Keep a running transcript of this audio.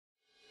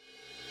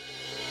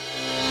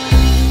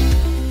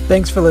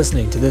Thanks for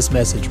listening to this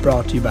message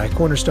brought to you by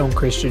Cornerstone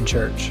Christian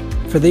Church.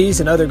 For these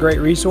and other great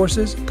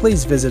resources,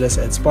 please visit us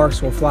at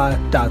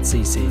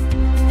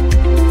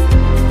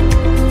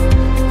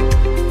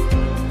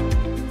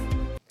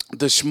sparkswillfly.cc.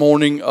 This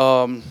morning,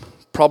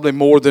 probably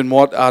more than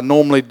what I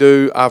normally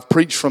do. I've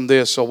preached from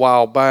this a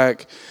while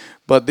back,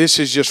 but this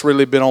has just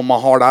really been on my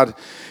heart. A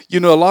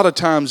lot of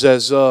times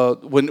as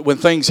when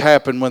things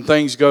happen, when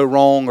things go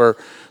wrong or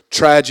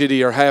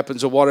tragedy or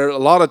happens or whatever, a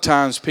lot of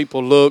times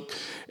people look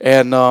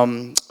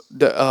and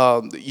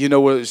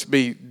whether it's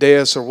be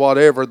deaths or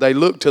whatever, they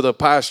look to the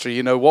pastor.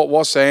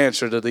 What's the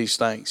answer to these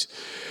things?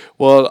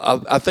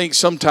 Well, I think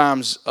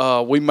sometimes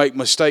we make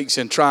mistakes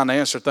in trying to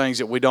answer things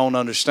that we don't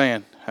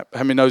understand.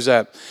 How many knows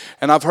that?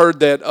 And I've heard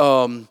that.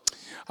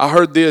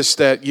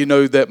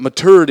 That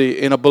maturity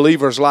in a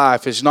believer's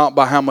life is not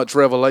by how much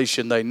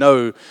revelation they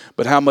know,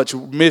 but how much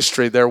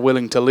mystery they're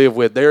willing to live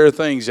with. There are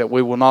things that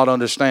we will not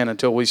understand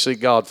until we see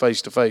God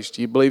face to face.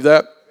 Do you believe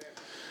that?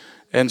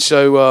 And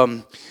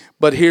so,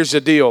 but here's the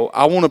deal.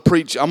 I want to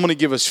preach. I'm going to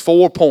give us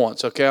 4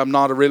 points. Okay, I'm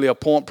not really a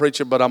point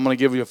preacher, but I'm going to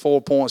give you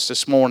 4 points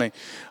this morning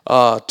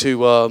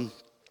to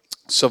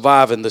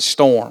surviving the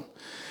storm.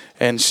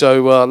 And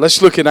so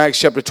let's look at Acts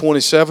chapter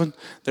 27.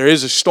 There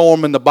is a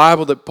storm in the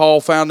Bible that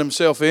Paul found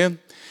himself in,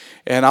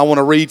 and I want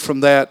to read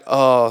from that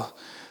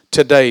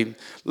today.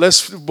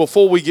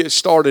 Before we get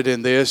started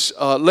in this,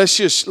 let's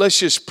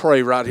just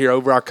pray right here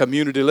over our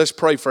community. Let's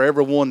pray for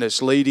everyone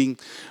that's leading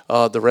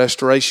the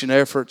restoration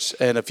efforts.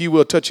 And if you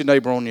will, touch your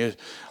neighbor on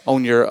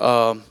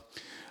your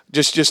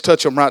just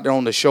touch them right there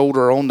on the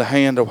shoulder or on the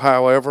hand or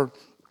however.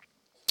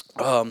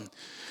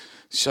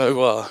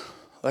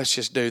 Let's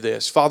just do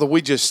this. Father,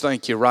 we just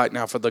thank you right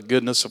now for the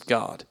goodness of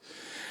God.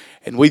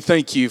 And we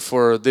thank you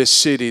for this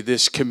city,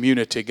 this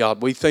community,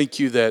 God. We thank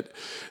you that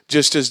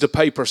just as the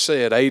paper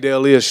said,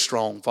 Adel is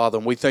strong, Father.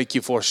 And we thank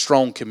you for a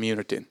strong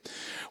community.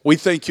 We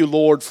thank you,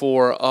 Lord,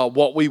 for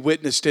what we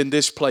witnessed in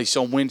this place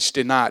on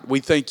Wednesday night. We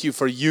thank you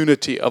for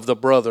unity of the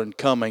brethren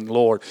coming,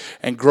 Lord,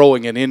 and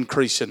growing and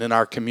increasing in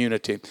our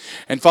community.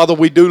 And Father,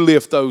 we do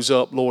lift those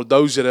up, Lord,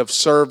 those that have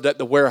served at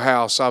the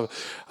warehouse.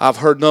 I've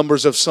heard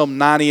numbers of some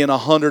 90 and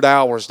 100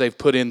 hours they've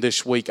put in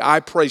this week. I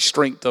pray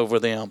strength over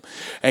them.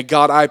 And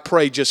God, I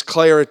pray just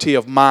clarity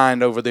of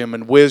mind over them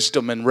and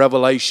wisdom and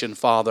revelation,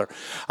 Father.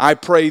 I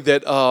pray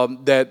that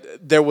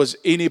that there was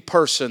any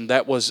person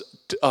that was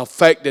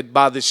affected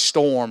by this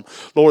storm,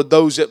 Lord,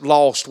 those that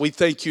lost, we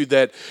thank you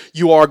that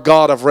you are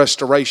God of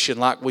restoration,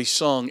 like we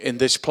sung in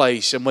this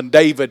place. And when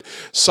David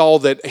saw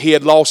that he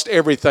had lost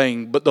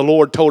everything, but the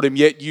Lord told him,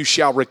 yet you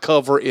shall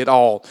recover it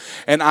all.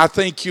 And I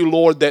thank you,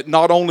 Lord, that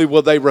not only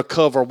will they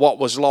recover what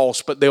was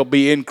lost, but they'll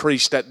be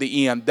increased at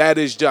the end. That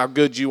is how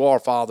good you are,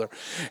 Father.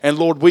 And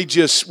Lord, we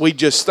just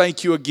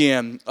thank you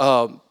again,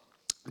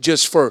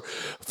 just for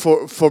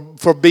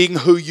being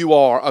who you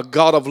are, a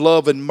God of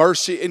love and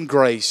mercy and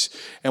grace.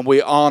 And we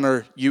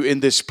honor you in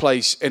this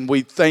place. And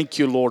we thank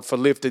you, Lord, for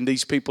lifting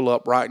these people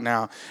up right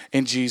now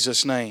in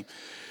Jesus' name.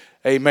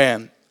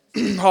 Amen.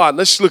 All right,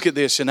 let's look at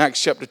this in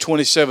Acts chapter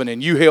 27.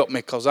 And you help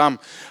me because I'm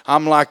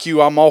like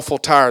you. I'm awful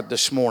tired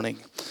this morning.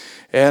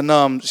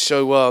 And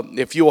so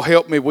if you'll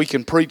help me, we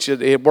can preach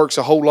it. It works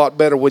a whole lot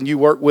better when you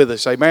work with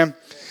us. Amen.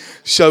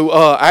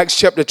 So Acts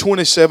chapter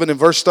 27 and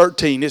verse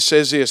 13, it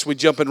says this. We're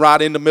jumping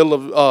right in the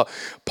middle of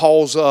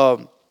Paul's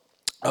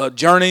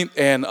journey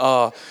and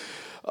to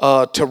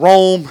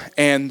Rome,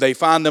 and they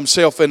find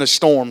themselves in a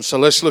storm. So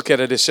let's look at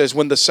it. It says,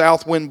 when the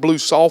south wind blew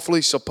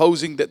softly,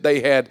 supposing that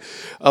they had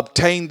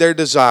obtained their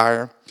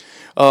desire,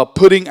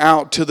 putting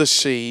out to the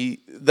sea,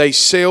 they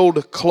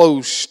sailed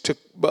close to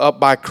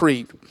by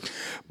Crete.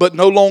 But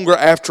no longer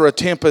after a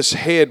tempest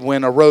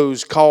headwind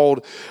arose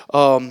called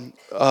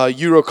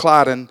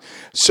Euroclydon,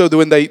 so that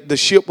when the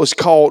ship was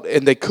caught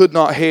and they could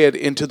not head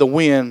into the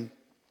wind,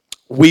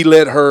 we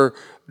let her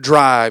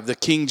drive. The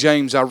King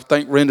James, I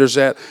think, renders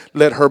that,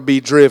 let her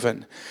be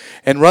driven.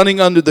 And running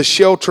under the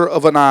shelter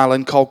of an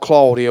island called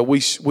Claudia,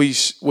 we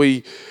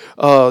secured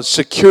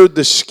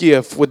the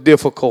skiff with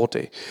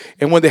difficulty.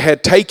 And when they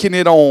had taken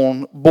it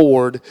on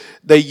board,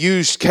 they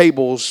used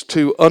cables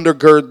to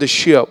undergird the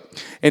ship.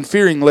 And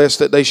fearing lest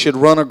that they should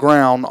run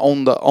aground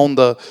on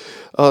the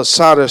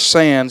side of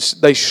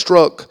sands, they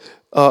struck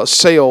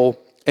sail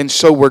and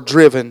so were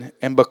driven.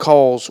 And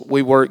because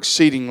we were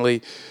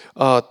exceedingly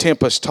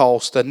tempest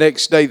tossed, the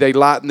next day they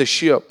lightened the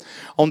ship.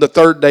 On the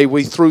third day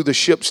we threw the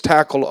ship's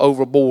tackle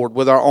overboard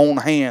with our own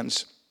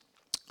hands.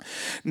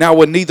 Now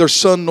when neither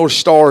sun nor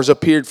stars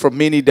appeared for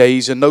many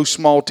days and no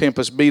small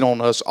tempest beat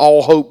on us,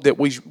 all hope that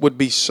we would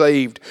be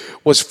saved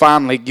was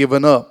finally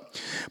given up.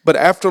 But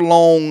after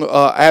long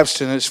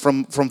abstinence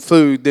from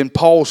food, then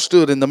Paul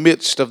stood in the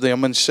midst of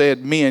them and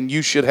said, men,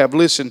 you should have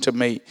listened to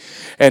me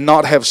and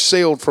not have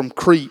sailed from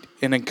Crete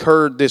and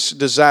incurred this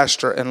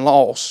disaster and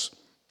loss.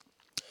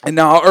 And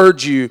now I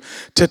urge you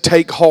to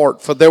take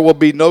heart, for there will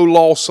be no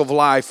loss of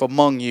life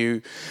among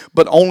you,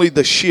 but only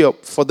the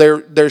ship. For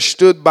there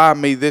stood by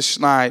me this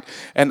night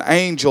an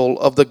angel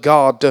of the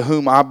God to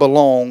whom I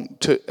belong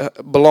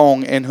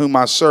and whom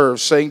I serve,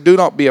 saying, do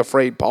not be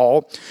afraid,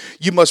 Paul.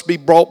 You must be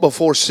brought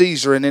before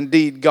Caesar, and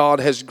indeed God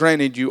has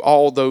granted you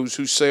all those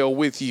who sail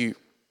with you.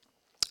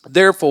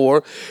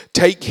 Therefore,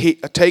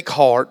 take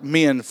heart,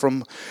 men,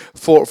 for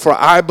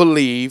I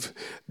believe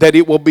that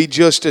it will be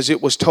just as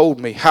it was told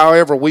me.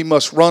 However, we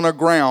must run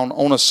aground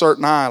on a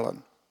certain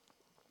island.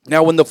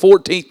 Now, when the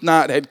 14th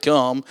night had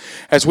come,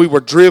 as we were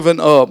driven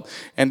up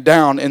and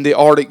down in the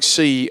Arctic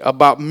Sea,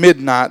 about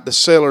midnight, the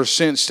sailors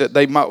sensed that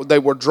they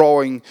were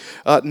drawing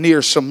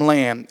near some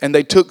land. And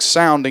they took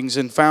soundings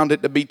and found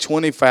it to be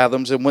 20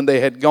 fathoms. And when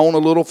they had gone a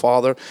little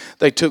farther,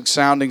 they took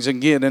soundings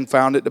again and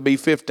found it to be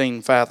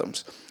 15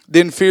 fathoms.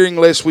 Then, fearing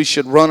lest we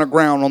should run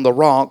aground on the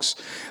rocks,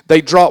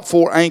 they dropped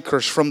 4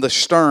 anchors from the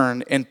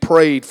stern and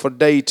prayed for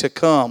day to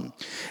come.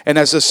 And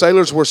as the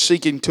sailors were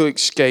seeking to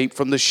escape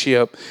from the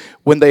ship,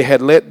 when they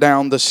had let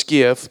down the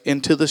skiff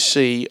into the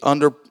sea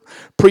under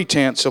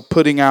pretense of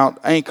putting out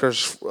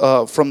anchors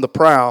from the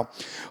prow,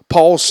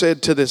 Paul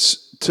said to the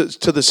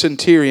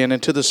centurion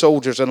and to the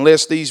soldiers,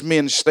 unless these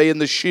men stay in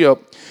the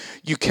ship,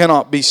 you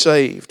cannot be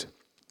saved.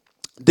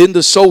 Then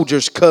the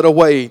soldiers cut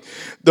away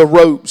the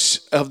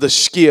ropes of the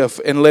skiff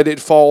and let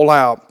it fall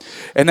out.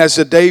 And as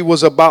the day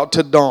was about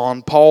to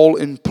dawn, Paul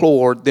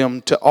implored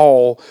them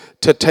all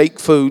to take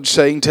food,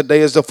 saying, today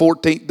is the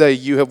 14th day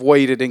you have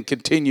waited and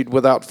continued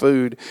without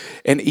food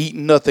and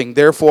eaten nothing.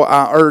 Therefore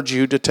I urge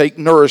you to take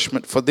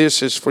nourishment, for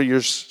this is for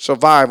your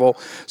survival,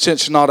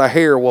 since not a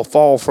hair will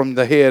fall from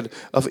the head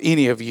of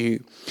any of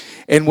you.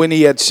 And when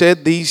he had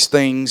said these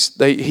things,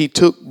 he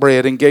took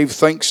bread and gave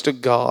thanks to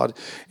God,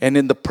 and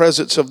in the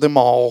presence of them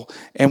all.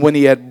 And when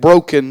he had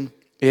broken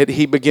it,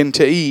 he began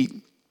to eat.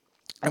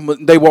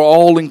 And they were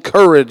all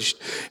encouraged,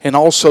 and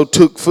also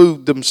took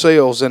food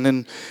themselves.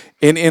 And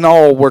in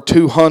all were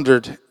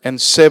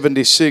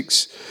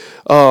 276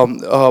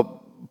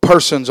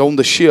 persons on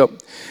the ship.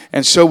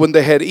 And so when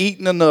they had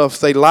eaten enough,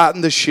 they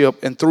lightened the ship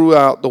and threw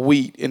out the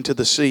wheat into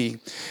the sea.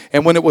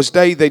 And when it was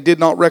day, they did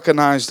not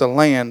recognize the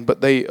land,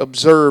 but they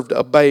observed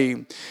a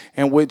bay,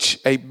 and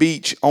a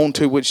beach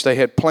onto which they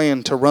had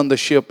planned to run the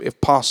ship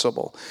if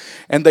possible.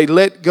 And they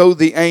let go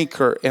the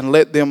anchor and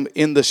let them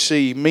in the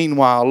sea.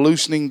 Meanwhile,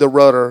 loosening the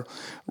rudder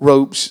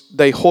ropes,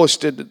 they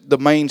hoisted the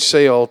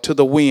mainsail to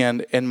the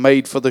wind and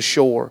made for the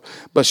shore.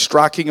 But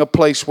striking a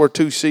place where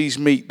 2 seas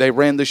meet, they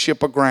ran the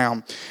ship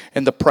aground,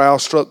 and the prow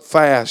struck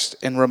fast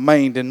and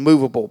remained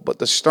immovable, but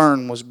the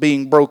stern was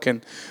being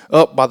broken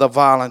up by the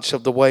violence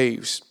of the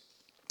waves.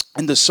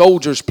 And the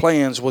soldiers'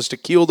 plans was to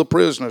kill the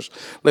prisoners,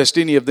 lest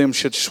any of them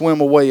should swim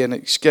away and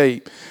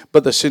escape.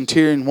 But the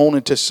centurion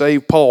wanted to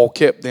save Paul,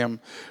 kept them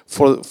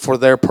for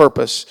their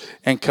purpose,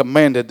 and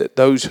commanded that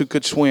those who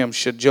could swim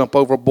should jump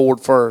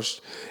overboard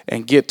first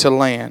and get to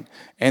land,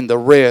 and the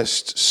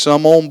rest,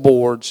 some on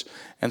boards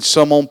and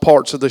some on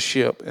parts of the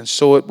ship. And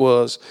so it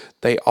was,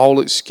 they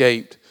all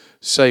escaped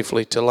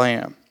safely to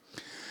land.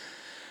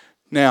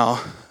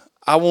 Now,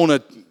 I want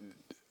to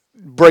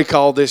break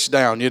all this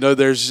down. You know,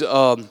 there's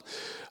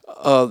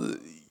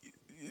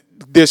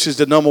this is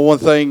the number one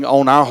thing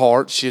on our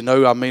hearts. You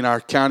know, I mean, our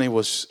county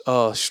was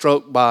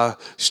struck by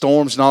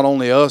storms, not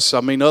only us,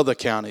 I mean, other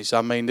counties.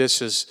 I mean,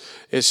 this is.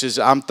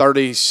 I'm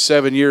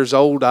 37 years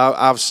old.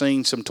 I've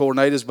seen some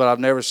tornadoes, but I've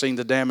never seen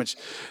the damage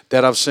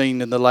that I've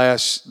seen in the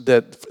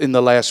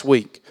last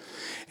week.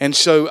 And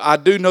so I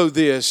do know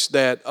this,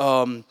 that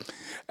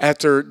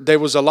after there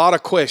was a lot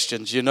of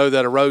questions, you know,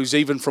 that arose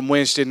even from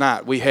Wednesday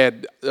night. We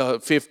had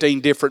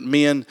 15 different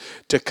men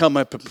to come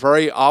up and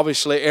pray.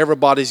 Obviously,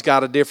 everybody's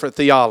got a different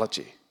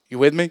theology. You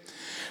with me?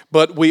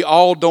 But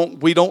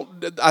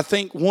I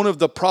think one of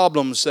the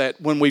problems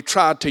that when we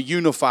try to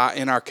unify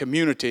in our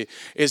community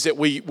is that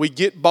we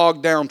get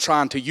bogged down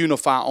trying to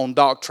unify on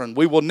doctrine.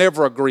 We will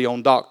never agree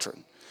on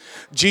doctrine.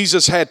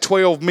 Jesus had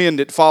 12 men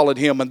that followed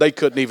him, and they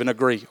couldn't even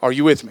agree. Are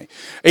you with me?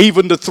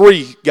 Even the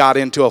 3 got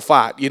into a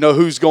fight. You know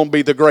who's going to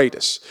be the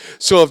greatest.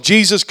 So if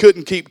Jesus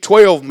couldn't keep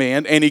 12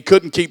 men, and he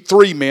couldn't keep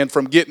 3 men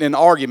from getting in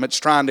arguments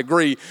trying to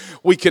agree,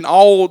 we can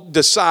all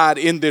decide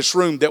in this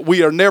room that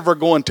we are never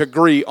going to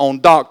agree on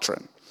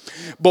doctrine.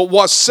 But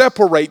what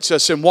separates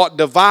us and what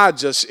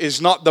divides us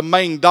is not the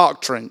main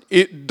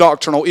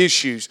doctrinal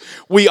issues.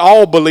 We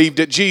all believe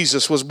that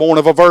Jesus was born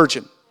of a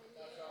virgin.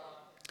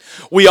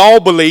 We all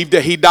believe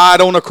that he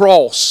died on a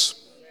cross.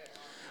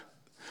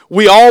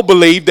 We all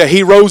believe that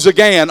he rose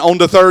again on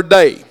the 3rd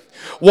day.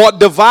 What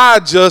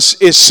divides us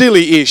is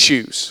silly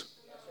issues.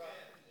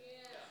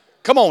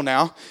 Come on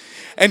now.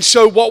 And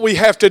so what we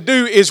have to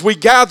do is we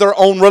gather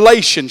on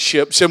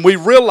relationships, and we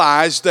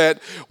realize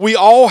that we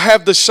all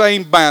have the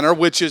same banner,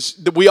 which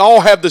is we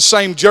all have the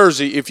same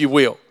jersey, if you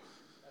will.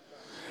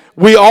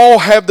 We all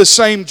have the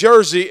same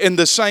jersey and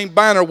the same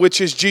banner, which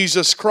is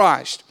Jesus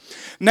Christ.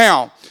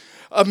 Now,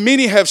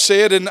 many have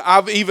said, and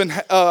I've even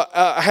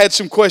had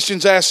some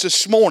questions asked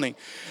this morning.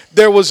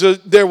 Did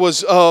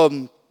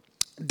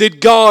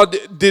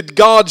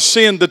God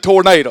send the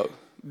tornado?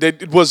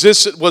 Was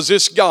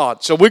this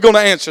God? So we're going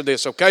to answer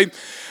this, okay?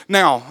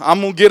 Now,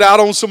 I'm going to get out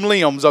on some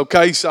limbs,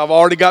 okay? So I've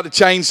already got the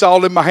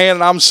chainsaw in my hand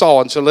and I'm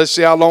sawing. So let's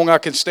see how long I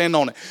can stand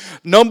on it.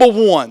 Number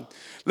one,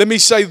 let me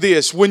say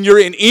this. When you're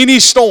in any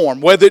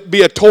storm, whether it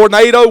be a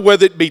tornado,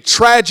 whether it be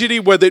tragedy,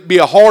 whether it be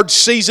a hard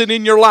season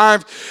in your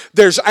life,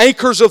 there's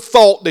anchors of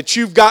thought that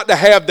you've got to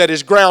have that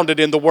is grounded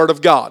in the Word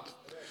of God.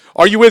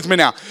 Are you with me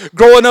now?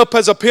 Growing up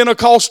as a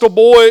Pentecostal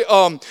boy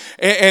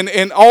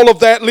and all of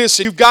that,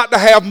 listen, you've got to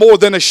have more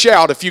than a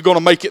shout if you're going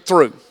to make it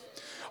through.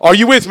 Are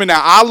you with me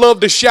now? I love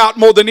to shout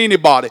more than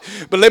anybody.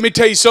 But let me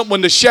tell you something.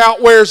 When the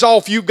shout wears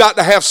off, you've got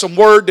to have some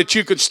word that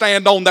you can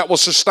stand on that will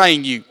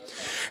sustain you.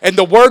 And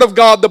the Word of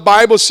God, the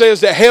Bible says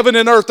that heaven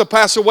and earth will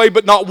pass away,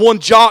 but not one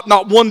jot,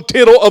 not one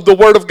tittle of the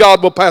Word of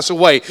God will pass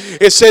away.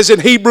 It says in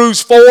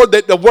Hebrews 4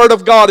 that the Word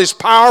of God is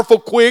powerful,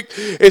 quick,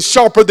 it's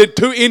sharper than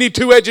any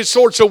two-edged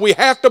sword. So we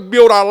have to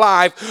build our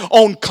life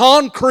on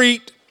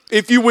concrete,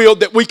 if you will,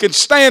 that we can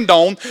stand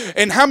on.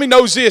 And how many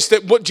knows this,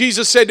 that what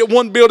Jesus said, that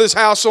one built his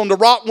house on the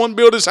rock, one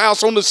built his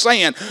house on the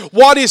sand.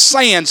 What is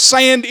sand?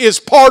 Sand is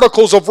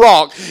particles of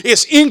rock.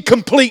 It's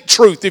incomplete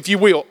truth, if you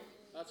will.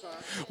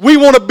 We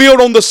want to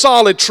build on the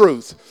solid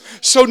truth.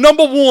 So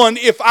number one,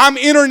 if I'm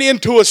entering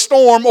into a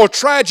storm or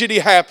tragedy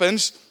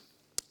happens,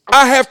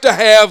 I have to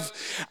have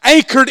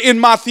anchored in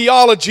my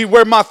theology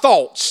where my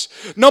thoughts.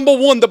 Number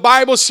one, the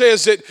Bible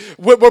says that,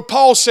 where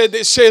Paul said,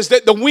 it says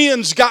that the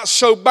winds got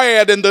so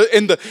bad and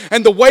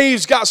the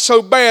waves got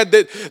so bad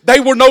that they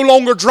were no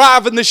longer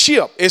driving the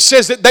ship. It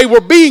says that they were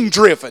being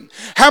driven.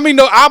 How many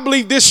know? I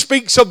believe this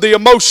speaks of the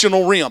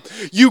emotional realm.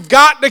 You've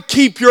got to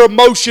keep your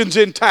emotions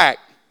intact.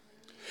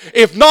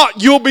 If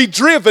not, you'll be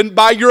driven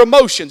by your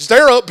emotions.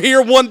 They're up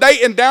here one day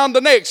and down the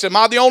next. Am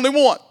I the only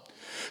one?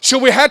 So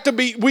we have to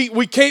be.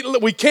 We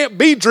can't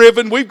be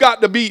driven. We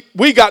got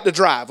to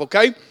drive.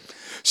 Okay.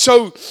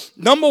 So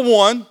number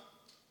one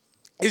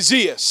is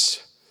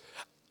this: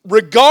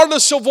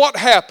 regardless of what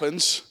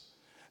happens,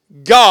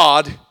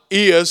 God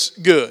is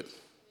good.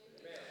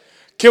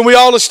 Can we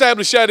all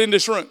establish that in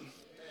this room?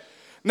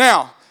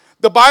 Now,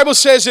 the Bible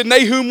says in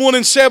Nahum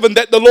 1:7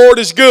 that the Lord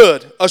is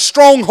good, a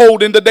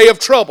stronghold in the day of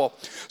trouble.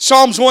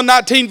 Psalms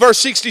 119 verse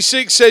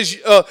 68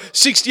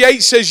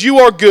 says, you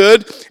are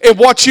good and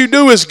what you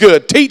do is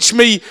good. Teach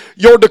me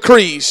your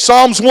decrees.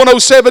 Psalms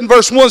 107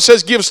 verse 1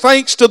 says, gives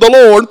thanks to the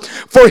Lord,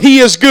 for he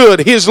is good.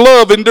 His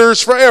love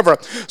endures forever.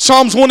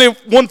 Psalms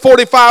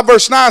 145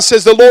 verse 9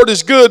 says, the Lord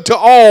is good to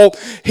all.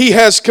 He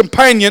has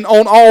companion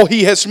on all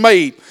he has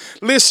made.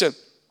 Listen,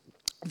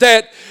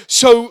 that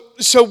so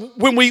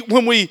when we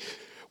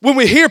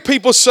hear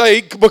people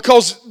say,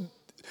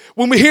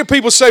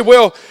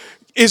 well,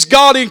 is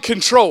God in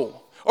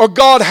control? Or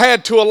God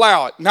had to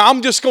allow it? Now,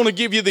 I'm just going to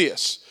give you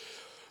this.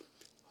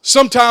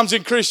 Sometimes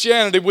in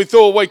Christianity, we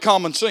throw away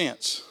common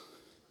sense.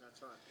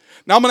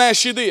 Now, I'm going to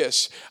ask you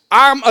this.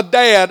 I'm a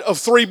dad of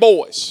 3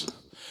 boys.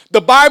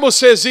 The Bible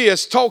says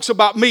this, talks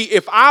about me.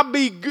 If I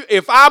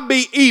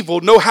be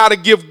evil, know how to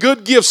give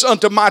good gifts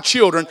unto my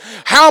children,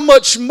 how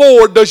much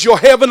more does your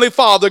heavenly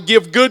Father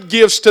give good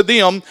gifts to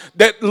them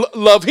that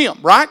love him,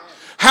 right?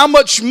 How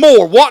much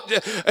more? What,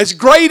 as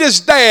great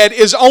as Dad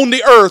is on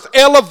the earth,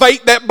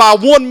 elevate that by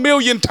 1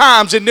 million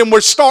times, and then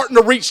we're starting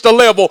to reach the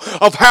level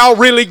of how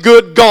really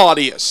good God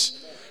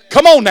is.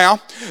 Come on now.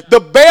 The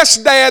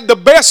best dad, the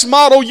best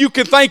model you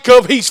can think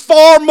of, he's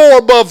far more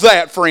above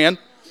that, friend.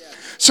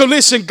 So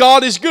listen,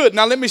 God is good.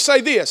 Now let me say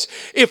this.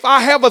 If I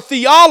have a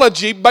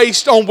theology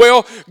based on,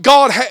 well,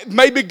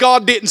 maybe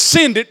God didn't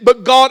send it,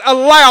 but God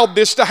allowed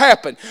this to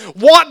happen.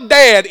 What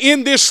dad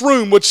in this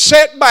room would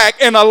sit back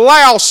and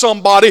allow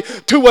somebody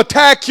to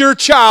attack your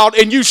child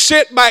and you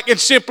sit back and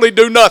simply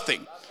do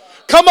nothing?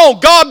 Come on,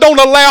 God don't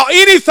allow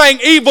anything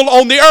evil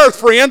on the earth,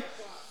 friend.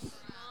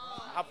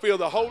 I feel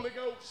the Holy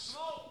Ghost.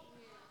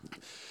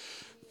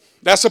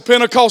 That's a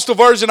Pentecostal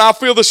version. I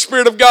feel the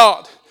Spirit of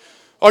God.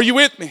 Are you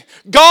with me?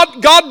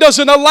 God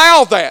doesn't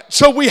allow that.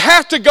 So we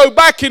have to go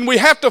back and we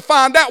have to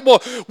find out,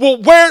 well,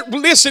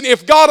 listen,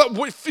 if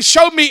God,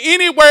 show me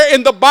anywhere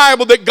in the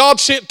Bible that God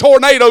sent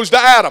tornadoes to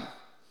Adam.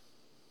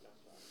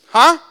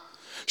 Huh?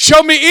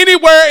 Show me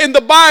anywhere in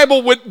the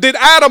Bible did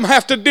Adam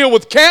have to deal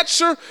with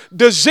cancer,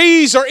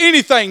 disease, or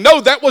anything. No,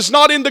 that was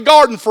not in the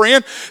garden,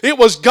 friend. It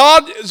was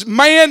God,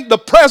 man, the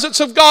presence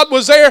of God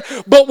was there.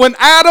 But when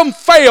Adam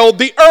failed,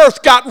 the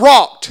earth got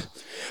rocked.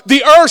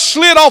 The earth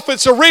slid off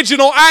its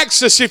original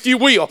axis, if you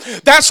will.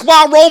 That's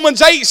why Romans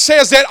 8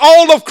 says that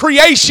all of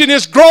creation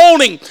is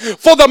groaning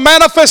for the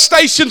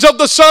manifestations of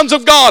the sons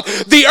of God.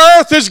 The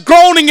earth is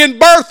groaning in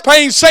birth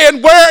pain,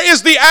 saying, where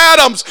is the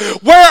Adams?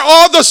 Where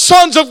are the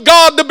sons of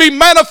God to be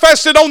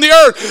manifested on the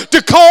earth,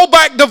 to call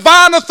back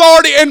divine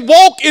authority and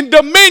walk in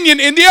dominion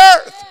in the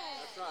earth?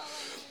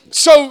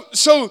 So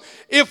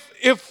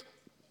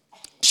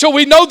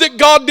we know that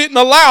God didn't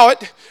allow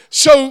it.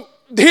 So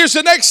here's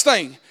the next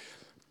thing.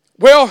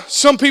 Well,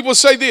 some people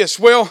say this,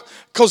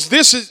 because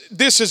this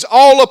is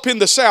all up in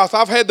the South.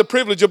 I've had the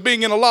privilege of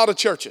being in a lot of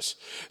churches.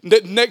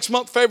 Next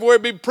month, February,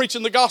 I'll be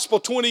preaching the gospel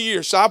 20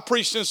 years. So I've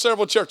preached in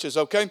several churches,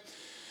 okay?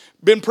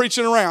 been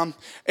preaching around,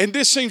 and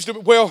this seems to be,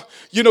 well,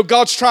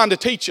 God's trying to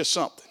teach us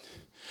something.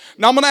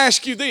 Now I'm going to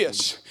ask you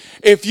this.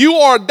 If you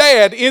are a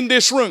dad in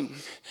this room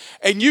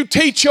and you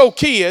teach your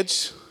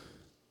kids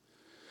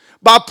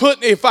by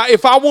putting, if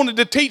I wanted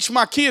to teach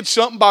my kids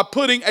something by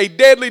putting a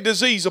deadly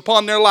disease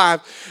upon their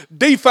life,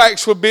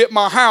 defects would be at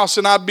my house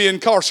and I'd be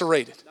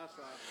incarcerated.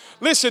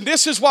 Listen,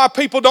 this is why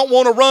people don't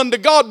want to run to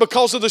God,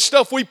 because of the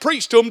stuff we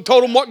preached to them,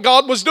 told them what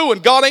God was doing.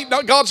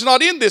 God's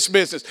not in this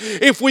business.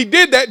 If we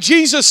did that,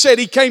 Jesus said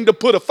He came to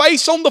put a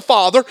face on the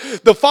Father.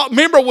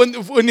 Remember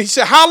when He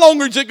said, how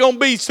long is it going to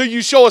be till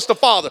you show us the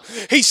Father?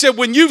 He said,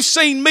 when you've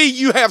seen me,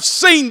 you have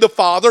seen the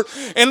Father.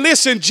 And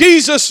listen,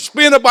 Jesus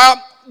spent about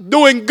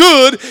doing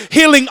good,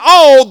 healing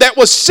all that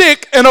was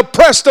sick and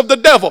oppressed of the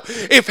devil.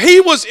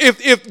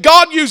 If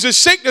God uses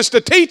sickness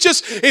to teach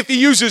us, if He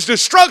uses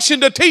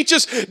destruction to teach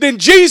us, then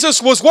Jesus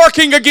was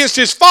working against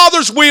His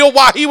Father's will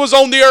while He was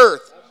on the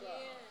earth.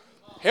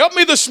 Help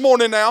me this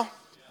morning now.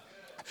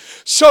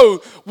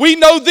 So we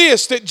know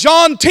this, that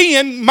John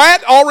 10,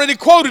 Matt already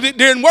quoted it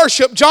during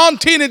worship. John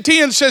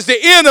 10:10 says the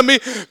enemy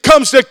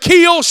comes to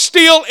kill,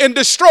 steal, and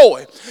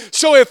destroy.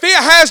 So if it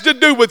has to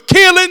do with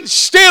killing,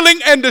 stealing,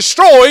 and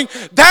destroying,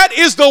 that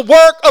is the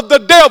work of the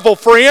devil,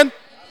 friend.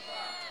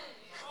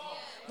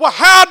 Well,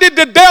 how did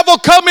the devil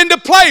come into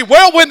play?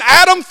 Well, when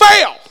Adam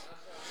fell.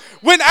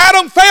 When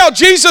Adam fell,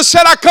 Jesus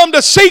said, I come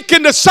to seek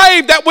and to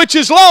save that which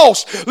is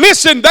lost.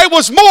 Listen, there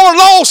was more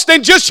lost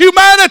than just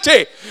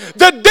humanity.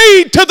 The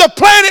deed to the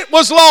planet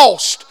was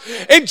lost.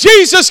 And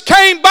Jesus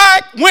came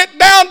back, went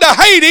down to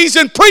Hades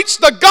and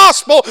preached the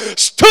gospel,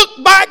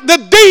 took back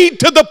the deed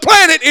to the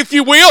planet, if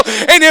you will.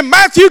 And in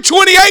Matthew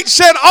 28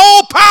 said,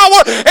 all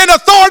power and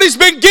authority has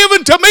been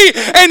given to me.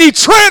 And He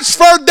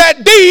transferred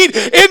that deed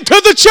into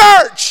the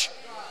church.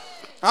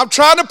 I'm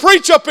trying to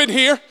preach up in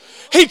here.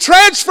 He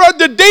transferred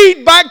the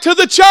deed back to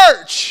the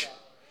church.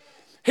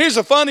 Here's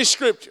a funny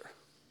scripture.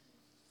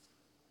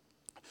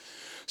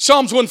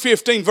 Psalms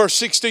 115 verse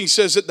 16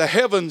 says that the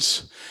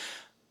heavens,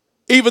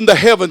 even the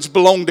heavens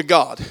belong to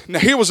God. Now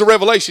here was a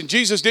revelation.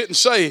 Jesus didn't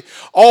say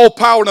all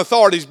power and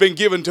authority has been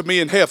given to me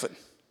in heaven.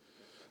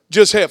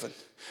 Just heaven.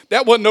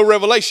 That wasn't no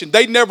revelation.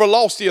 They never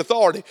lost the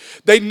authority.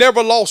 They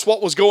never lost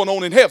what was going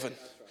on in heaven.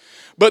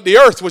 But the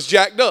earth was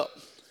jacked up.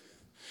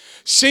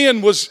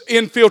 Sin was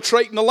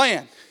infiltrating the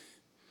land.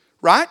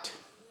 Right?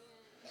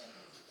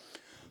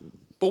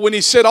 But when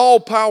He said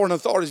all power and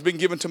authority has been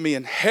given to me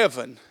in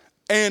heaven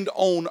and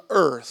on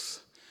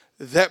earth,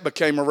 that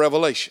became a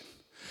revelation.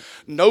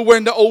 Nowhere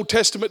in the Old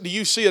Testament do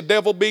you see a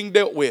devil being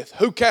dealt with.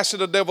 Who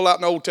casted a devil out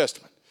in the Old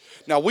Testament?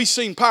 Now we've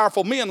seen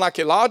powerful men like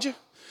Elijah.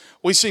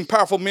 We've seen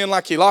powerful men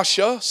like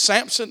Elisha,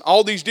 Samson,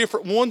 all these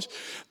different ones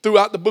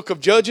throughout the book of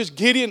Judges,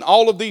 Gideon,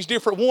 all of these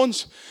different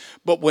ones.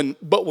 But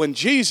when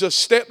Jesus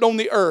stepped on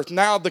the earth,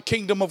 now the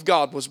kingdom of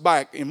God was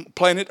back in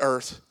planet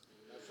earth.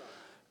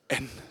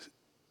 And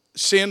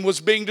sin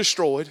was being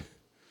destroyed.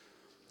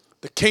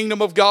 The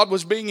kingdom of God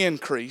was being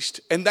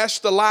increased. And that's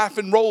the life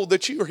and role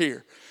that you're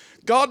here.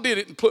 God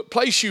didn't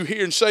place you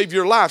here and save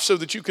your life so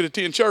that you could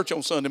attend church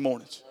on Sunday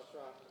mornings.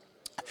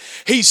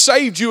 He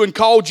saved you and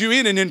called you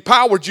in and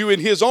empowered you in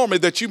His army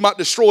that you might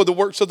destroy the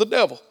works of the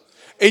devil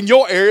in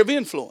your area of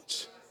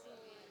influence.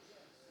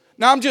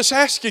 Now I'm just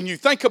asking you,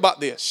 think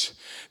about this.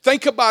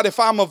 Think about if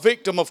I'm a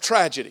victim of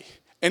tragedy.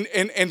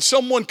 And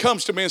someone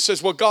comes to me and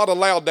says, well, God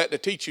allowed that to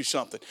teach you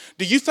something.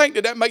 Do you think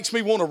that makes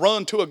me want to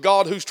run to a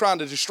God who's trying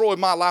to destroy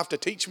my life to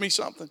teach me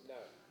something? No.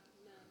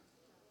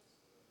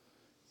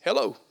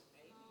 Hello.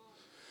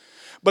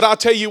 But I'll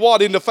tell you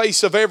what, in the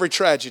face of every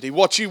tragedy,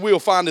 what you will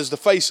find is the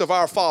face of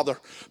our Father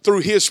through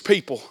His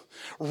people,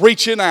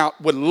 reaching out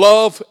with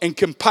love and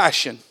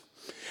compassion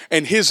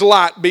and His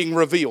light being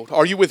revealed.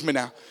 Are you with me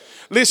now?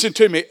 Listen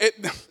to me.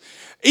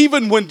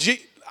 Even when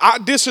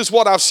this is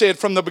what I've said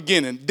from the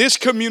beginning. This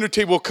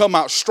community will come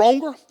out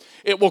stronger.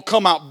 It will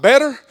come out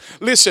better.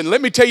 Listen,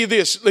 let me tell you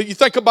this. You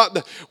think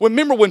about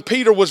remember when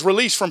Peter was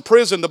released from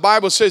prison, the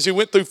Bible says he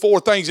went through 4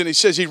 things, and he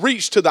says he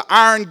reached to the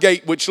iron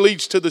gate which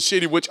leads to the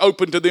city, which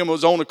opened to them of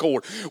his own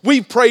accord.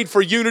 We've prayed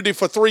for unity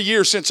for 3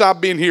 years since I've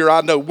been here.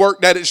 I know,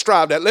 worked at it,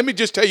 strived at it. Let me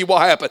just tell you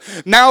what happened.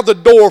 Now the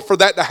door for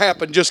that to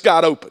happen just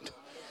got opened.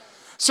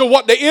 So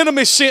what the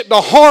enemy sent to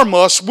harm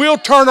us will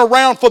turn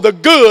around for the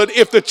good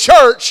if the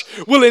church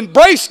will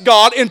embrace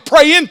God and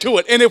pray into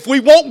it. And if we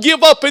won't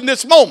give up in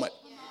this moment.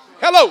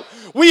 Hello.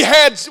 We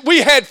had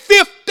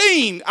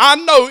 15, I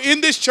know,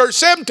 in this church,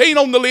 17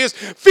 on the list,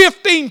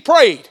 15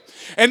 prayed.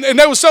 And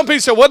there was some people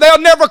said, well, they'll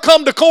never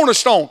come to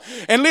Cornerstone.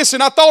 And listen,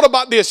 I thought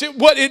about this. It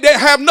didn't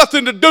have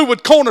nothing to do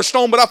with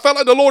Cornerstone, but I felt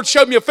like the Lord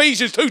showed me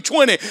Ephesians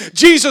 2:20.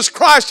 Jesus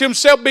Christ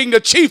Himself being the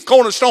chief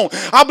cornerstone.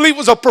 I believe it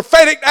was a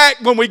prophetic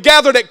act when we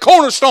gathered at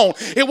Cornerstone.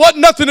 It wasn't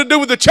nothing to do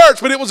with the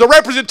church, but it was a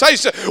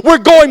representation. We're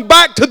going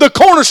back to the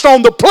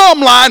cornerstone, the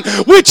plumb line,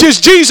 which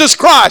is Jesus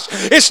Christ.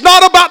 It's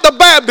not about the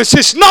Baptists.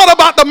 It's not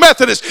about the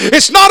Methodists.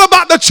 It's not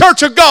about the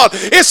church of God.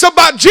 It's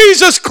about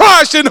Jesus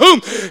Christ in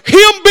whom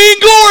Him being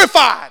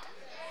glorified.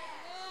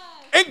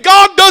 And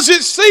God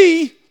doesn't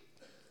see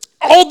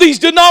all these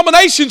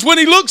denominations, when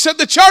he looks at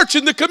the church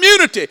and the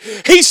community,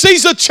 he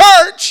sees a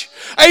church,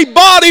 a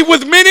body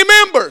with many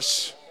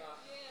members.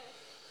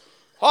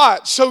 All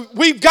right, so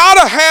we've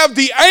got to have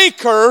the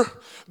anchor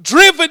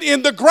driven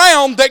in the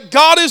ground that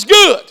God is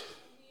good.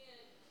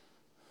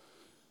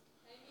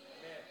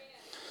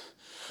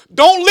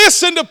 Don't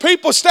listen to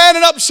people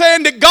standing up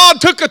saying that God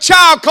took a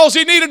child because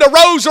he needed a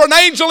rose or an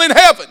angel in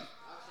heaven.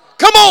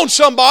 Come on,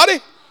 somebody.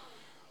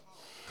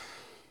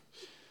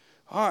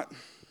 All right.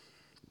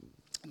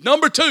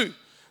 Number 2,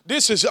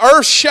 this is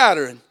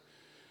earth-shattering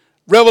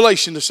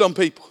revelation to some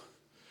people.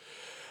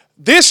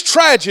 This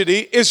tragedy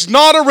is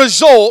not a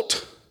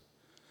result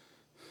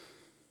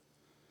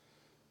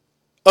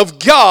of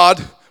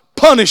God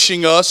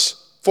punishing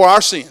us for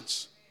our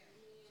sins.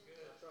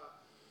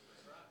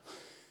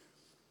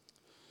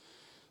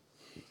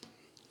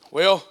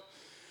 Well,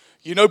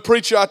 you know,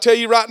 preacher, I tell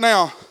you right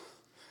now,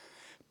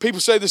 people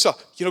say this,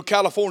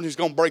 California's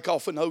going to break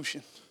off in the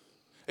ocean.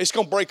 It's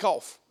going to break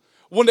off.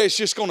 One day it's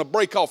just going to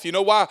break off. You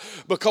know why?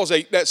 Because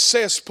that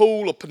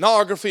cesspool of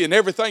pornography and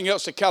everything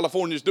else that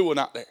California's doing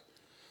out there.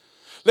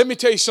 Let me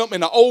tell you something.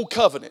 In the old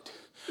covenant,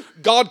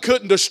 God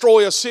couldn't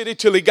destroy a city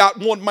till he got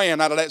one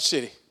man out of that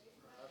city.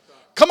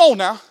 Come on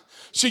now.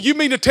 So you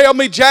mean to tell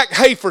me Jack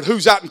Hayford,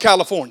 who's out in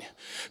California?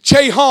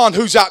 Che Han,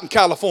 who's out in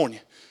California?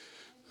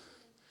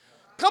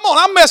 Come on,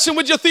 I'm messing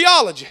with your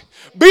theology.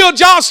 Bill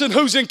Johnson,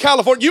 who's in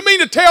California. You mean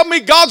to tell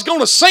me God's going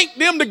to sink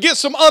them to get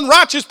some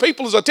unrighteous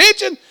people's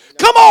attention?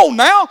 Come on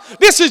now.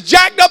 This is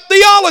jacked up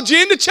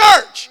theology in the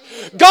church.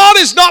 God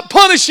is not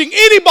punishing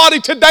anybody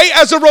today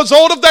as a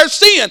result of their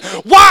sin.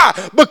 Why?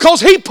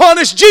 Because he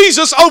punished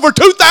Jesus over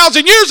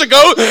 2,000 years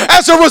ago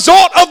as a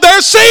result of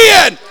their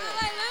sin.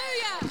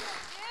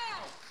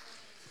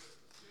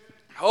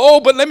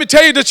 Oh, but let me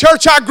tell you, the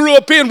church I grew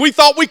up in, we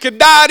thought we could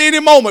die at any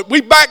moment.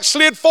 We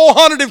backslid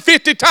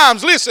 450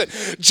 times. Listen,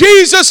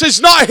 Jesus is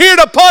not here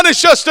to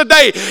punish us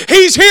today.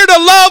 He's here to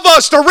love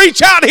us, to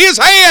reach out his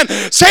hand,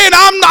 saying,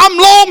 I'm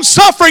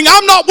long-suffering.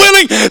 I'm not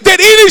willing that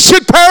any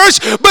should perish,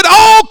 but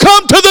all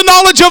come to the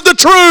knowledge of the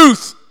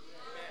truth.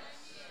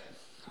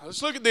 Now,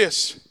 let's look at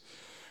this.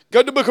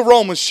 Go to the book of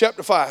Romans,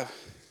 chapter 5.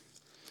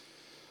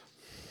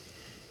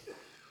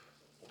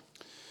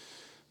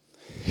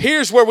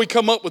 Here's where we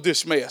come up with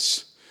this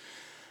mess.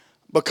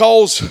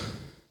 Because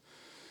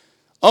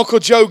Uncle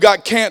Joe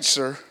got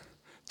cancer,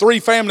 3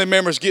 family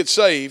members get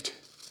saved.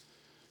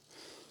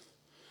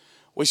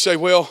 We say,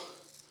 well,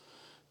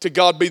 to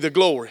God be the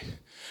glory.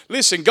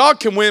 Listen,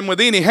 God can win with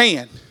any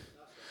hand.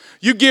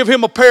 You give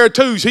him a pair of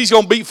 2s, he's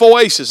going to beat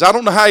 4 aces. I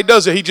don't know how he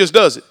does it, he just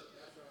does it.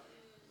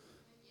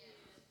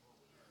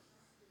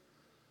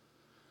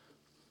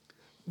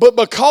 But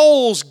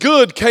because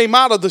good came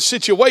out of the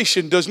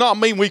situation does not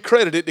mean we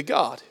credit it to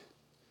God.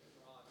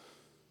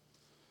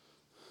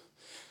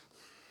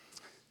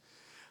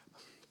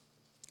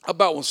 I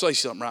about want to say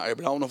something right here,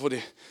 but I don't know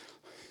if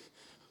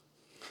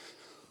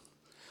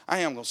I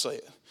am going to say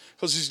it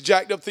because it's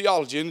jacked up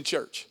theology in the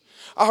church.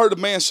 I heard a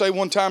man say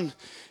one time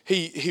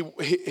he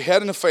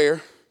had an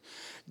affair.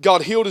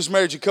 God healed his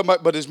marriage and come back,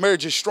 but his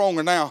marriage is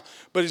stronger now.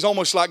 But it's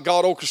almost like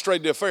God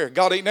orchestrated the affair.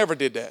 God ain't never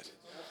did that.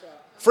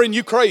 Friend,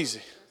 you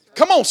crazy.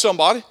 Come on,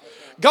 somebody.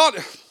 God,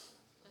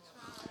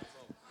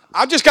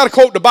 I just got to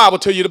quote the Bible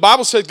to you. The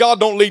Bible says God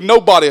don't lead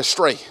nobody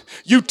astray.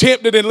 You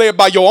tempted and led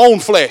by your own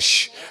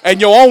flesh and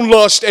your own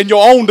lust and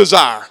your own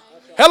desire.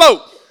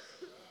 Hello.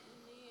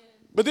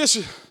 But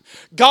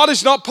God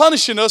is not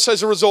punishing us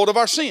as a result of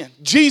our sin.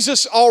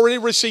 Jesus already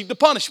received the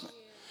punishment.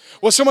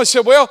 Well, somebody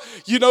said, well,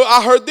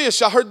 I heard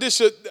this.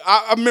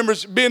 I remember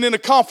being in a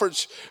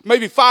conference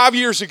maybe 5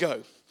 years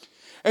ago.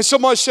 And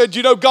somebody said,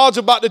 God's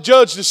about to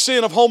judge the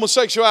sin of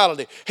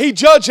homosexuality. He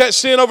judged that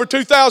sin over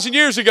 2,000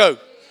 years ago.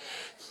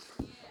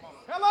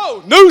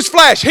 Hello,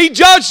 newsflash. He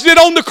judged it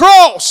on the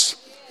cross.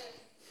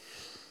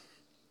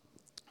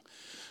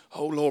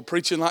 Oh, Lord,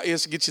 preaching like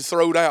this gets you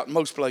thrown out in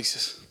most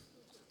places.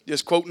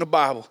 Just quoting the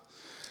Bible.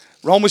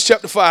 Romans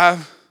chapter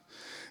 5,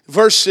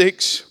 verse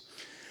 6.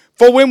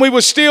 For when we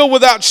were still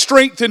without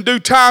strength in due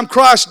time,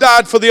 Christ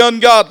died for the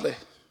ungodly.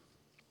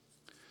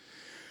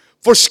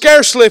 For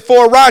scarcely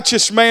for a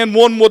righteous man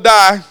one will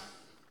die.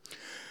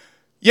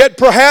 Yet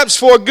perhaps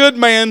for a good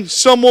man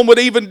someone would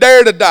even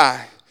dare to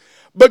die.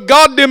 But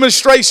God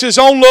demonstrates his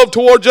own love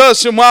towards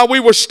us, and while we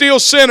were still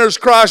sinners,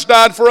 Christ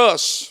died for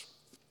us.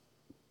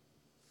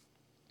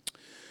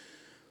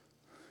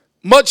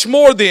 Much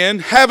more then,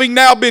 having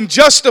now been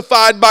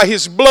justified by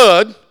his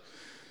blood,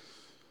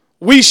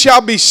 we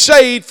shall be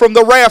saved from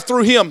the wrath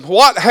through him.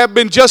 What? Have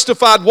been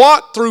justified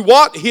what? Through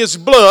what? His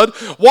blood.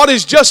 What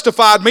is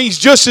justified means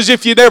just as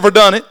if you'd never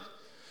done it.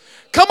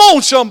 Come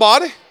on,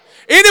 somebody.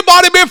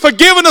 Anybody been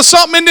forgiven of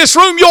something in this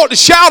room? You ought to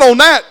shout on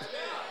that.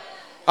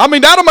 I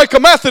mean, that'll make a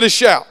Methodist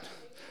shout.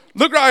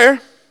 Look right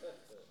here.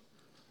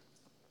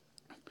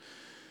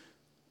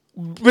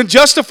 Been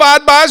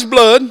justified by his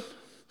blood.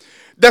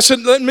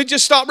 Let me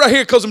just stop right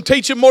here because I'm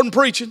teaching more than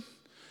preaching.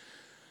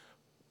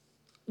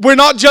 We're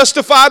not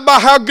justified by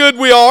how good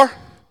we are.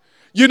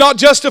 You're not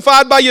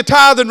justified by your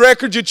tithing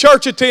record, your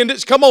church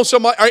attendance, come on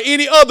somebody, or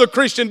any other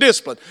Christian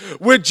discipline.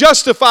 We're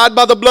justified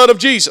by the blood of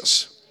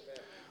Jesus.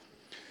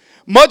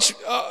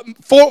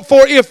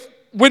 For if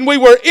when we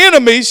were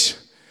enemies,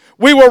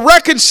 we were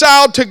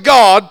reconciled to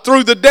God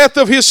through the death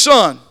of His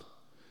Son.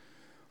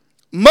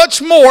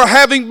 Much more,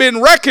 having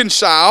been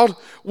reconciled,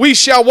 we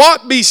shall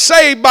what? Be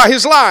saved by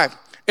His life.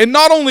 And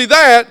not only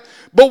that,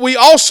 but we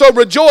also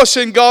rejoice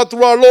in God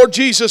through our Lord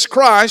Jesus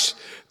Christ,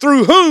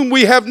 through whom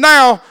we have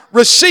now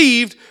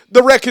received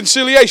the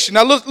reconciliation.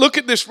 Now look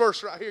at this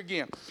verse right here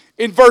again.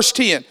 In verse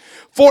 10.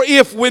 For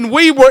if when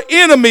we were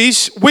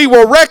enemies, we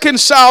were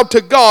reconciled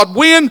to God,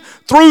 when?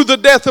 Through the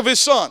death of His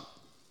Son.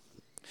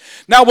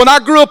 Now, when I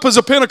grew up as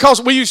a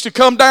Pentecostal, we used to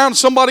come down,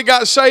 somebody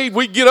got saved,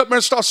 we'd get up there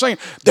and start singing,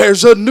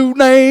 there's a new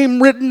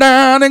name written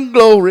down in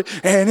glory,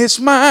 and it's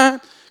mine.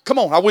 Come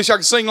on, I wish I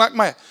could sing like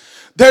Matt.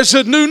 There's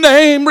a new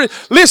name.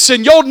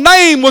 Listen, your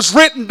name was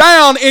written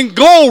down in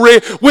glory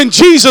when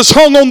Jesus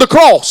hung on the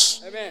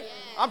cross. Amen.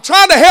 I'm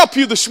trying to help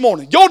you this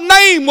morning. Your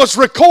name was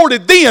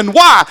recorded then.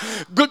 Why?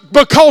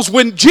 Because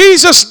when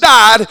Jesus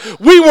died,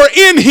 we were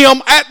in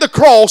Him at the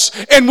cross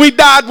and we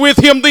died with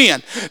Him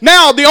then.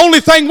 Now, the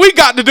only thing we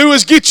got to do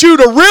is get you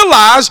to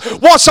realize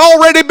what's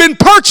already been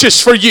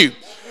purchased for you.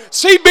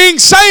 See, being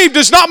saved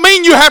does not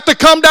mean you have to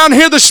come down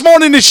here this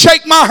morning and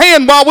shake my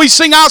hand while we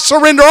sing I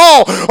Surrender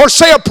All or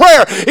say a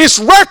prayer. It's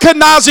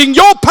recognizing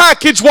your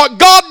package, what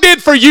God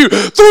did for you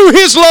through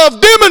His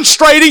love,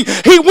 demonstrating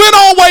He went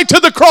all the way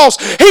to the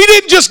cross. He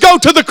didn't just go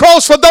to the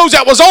cross for those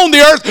that was on the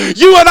earth.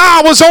 You and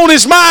I was on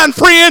His mind,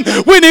 friend,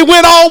 when He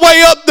went all the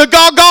way up the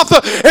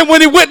Golgotha, and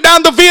when He went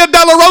down the Via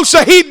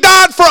Dolorosa, He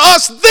died for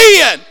us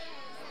then.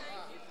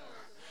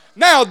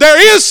 Now,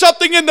 there is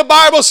something in the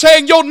Bible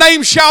saying your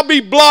name shall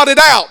be blotted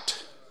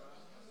out.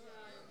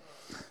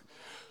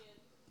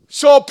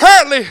 So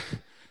apparently,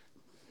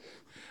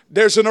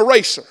 there's an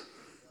eraser.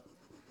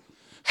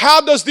 How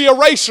does the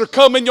eraser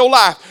come in your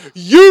life?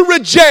 You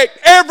reject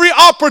every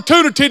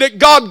opportunity that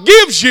God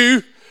gives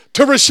you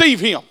to receive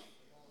Him.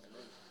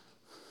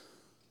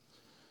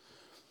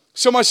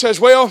 Somebody says,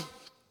 well,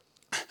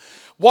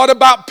 what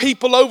about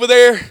people over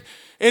there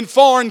in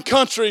foreign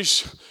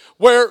countries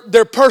where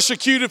they're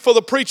persecuted for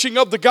the preaching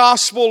of the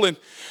gospel, and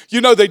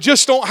they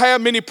just don't have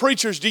many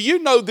preachers? Do you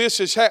know this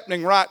is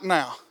happening right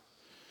now?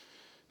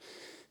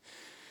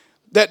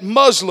 That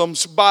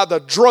Muslims by the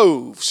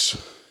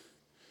droves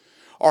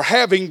are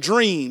having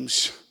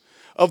dreams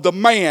of the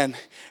man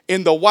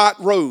in the white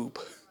robe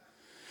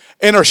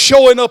and are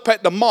showing up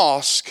at the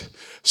mosque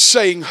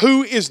saying,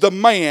 who is the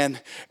man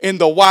in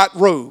the white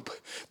robe?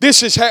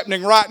 This is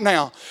happening right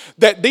now.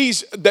 That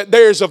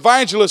there's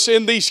evangelists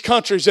in these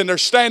countries, and they're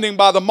standing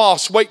by the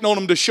mosque waiting on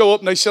them to show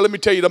up, and they say, let me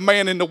tell you, the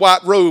man in the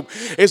white robe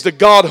is the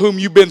God whom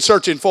you've been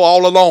searching for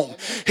all along.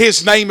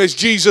 His name is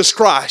Jesus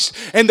Christ.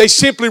 And they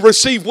simply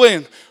receive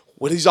when?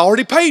 What He's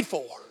already paid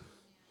for.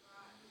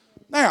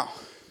 Now,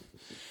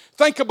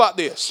 think about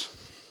this.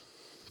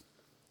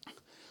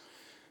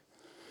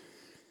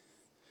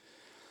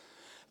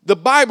 The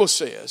Bible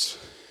says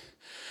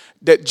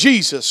that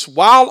Jesus,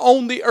 while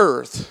on the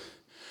earth,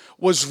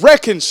 was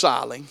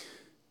reconciling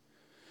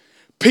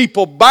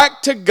people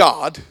back to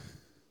God,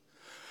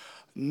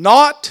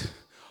 not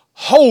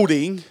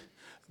holding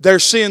their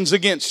sins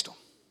against them.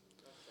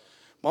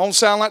 It don't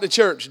sound like the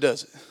church,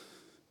 does it?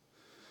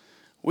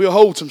 We'll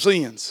hold some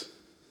sins.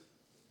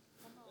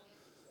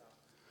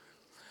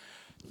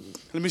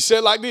 Let me say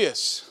it like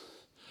this.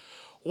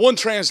 One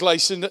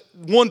translation,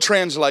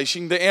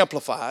 the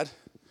Amplified,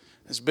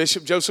 as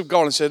Bishop Joseph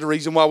Garland said, the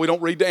reason why we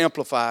don't read the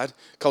Amplified,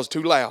 because it's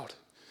too loud.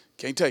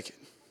 Can't take it.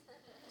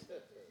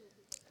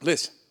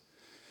 Listen.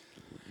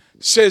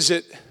 Says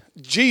that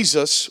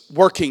Jesus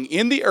working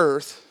in the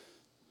earth,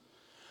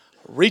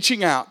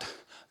 reaching out,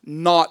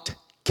 not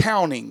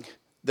counting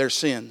their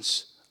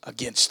sins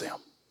against them.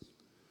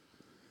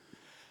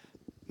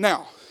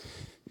 Now,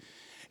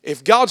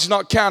 if God's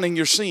not counting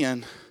your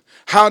sin,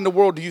 how in the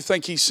world do you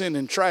think He's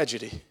sending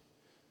tragedy?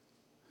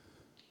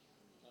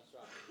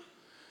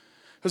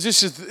 Because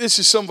this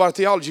is some of our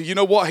theology. You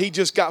know what? He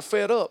just got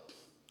fed up.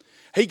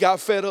 He got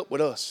fed up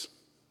with us.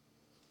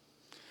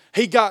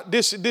 He got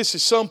this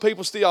is some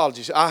people's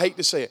theology. I hate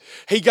to say it.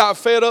 He got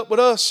fed up with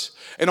us,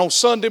 and on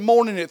Sunday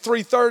morning at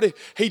 3:30,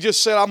 he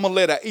just said, I'm gonna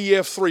let an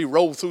EF3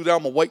 roll through there.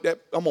 I'm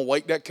gonna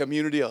wake that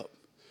community up.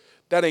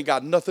 That ain't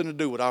got nothing to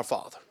do with our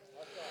Father.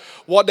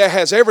 What that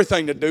has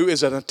everything to do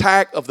is an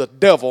attack of the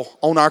devil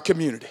on our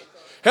community.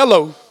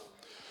 Hello.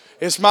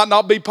 This might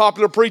not be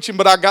popular preaching,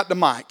 but I got the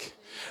mic.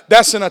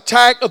 That's an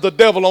attack of the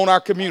devil on our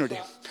community.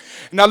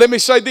 Now let me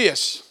say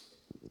this.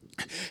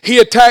 He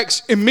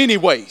attacks in many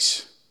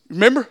ways.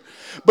 Remember?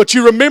 But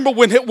you remember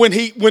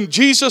when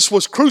Jesus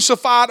was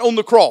crucified on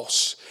the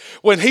cross,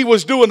 when He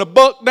was doing a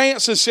buck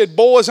dance and said,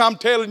 boys, I'm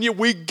telling you,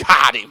 we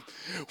got Him.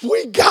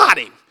 We got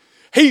Him.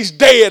 He's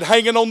dead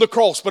hanging on the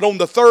cross. But on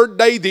the third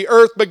day, the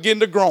earth began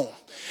to groan.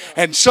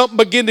 And something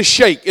began to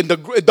shake. And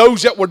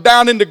those that were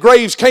down in the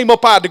graves came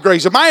up out of the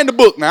graves. Am I in the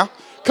book now?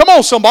 Come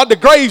on, somebody.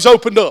 The graves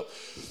opened up.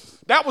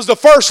 That was the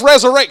first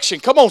resurrection.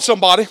 Come on,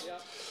 somebody.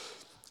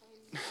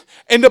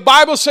 And the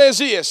Bible says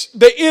this,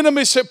 the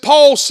enemy said,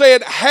 Paul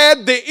said,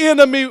 had the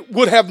enemy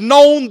would have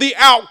known the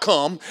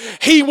outcome,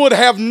 he would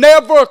have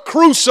never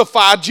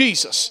crucified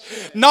Jesus.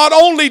 Not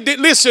only did,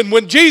 listen,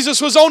 when Jesus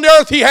was on the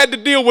earth, he had to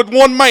deal with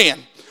one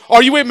man.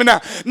 Are you with me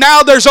now?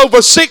 Now there's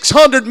over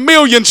 600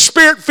 million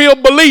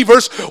spirit-filled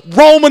believers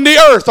roaming the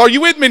earth. Are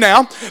you with me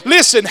now?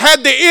 Listen,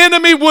 had the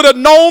enemy would have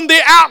known the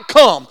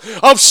outcome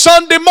of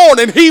Sunday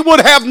morning, he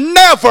would have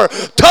never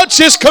touched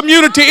his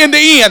community in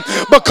the end.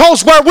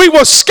 Because where we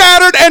were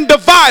scattered and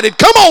divided,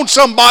 come on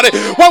somebody,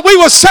 where we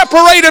were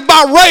separated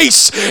by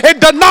race and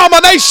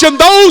denomination,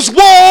 those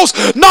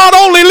walls not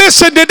only,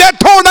 listen, did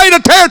that tornado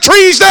tear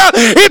trees down,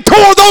 it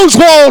tore those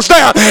walls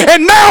down.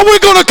 And now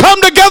we're going to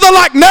come together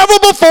like never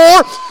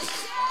before.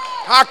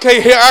 I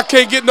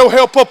can't get no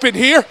help up in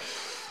here.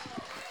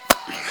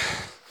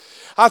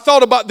 I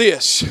thought about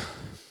this.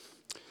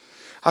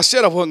 I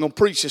said I wasn't going to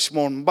preach this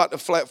morning. I'm about to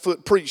flat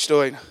foot preach,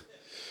 though, ain't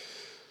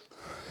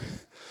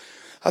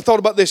I thought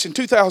about this in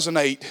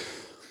 2008.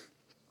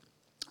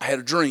 I had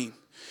a dream.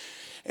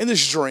 In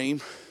this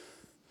dream,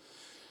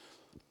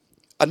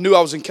 I knew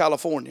I was in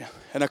California.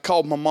 And I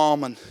called my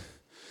mom and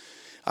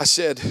I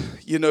said,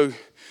 you know,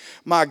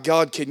 my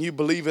God, can you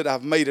believe it?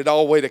 I've made it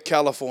all the way to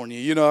California.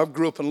 You know, I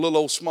grew up in a little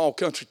old small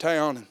country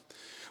town and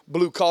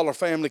blue collar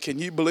family. Can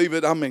you believe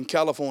it? I'm in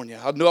California.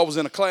 I knew I was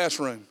in a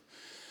classroom.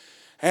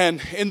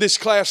 And in this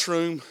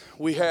classroom,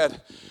 we had,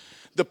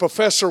 the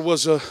professor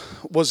was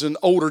an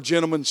older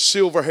gentleman,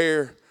 silver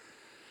hair.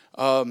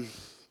 And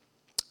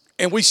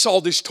we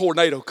saw this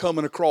tornado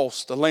coming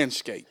across the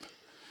landscape.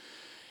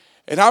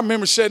 And I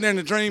remember sitting there in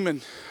the dream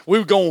and we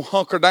were going to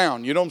hunker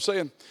down. You know what I'm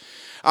saying?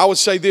 I would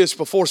say this,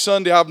 before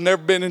Sunday, I've never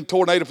been in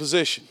tornado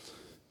position.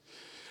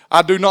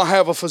 I do not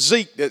have a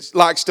physique that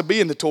likes to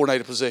be in the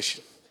tornado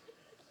position.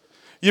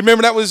 You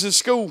remember that was in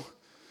school?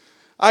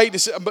 I hate to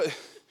say, but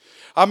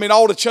I mean,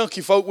 all the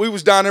chunky folk, we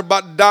was down there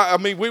about to die. I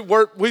mean,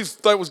 we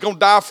thought it was going to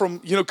die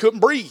from, you know, couldn't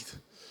breathe.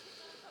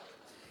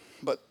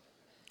 But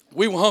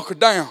we were hunkered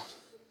down.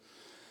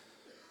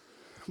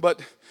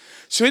 But,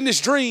 so in this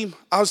dream,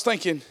 I was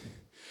thinking,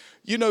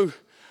 you know,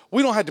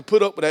 we don't have to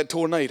put up with that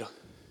tornado.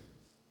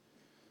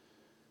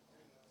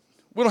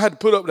 We don't have to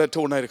put up with that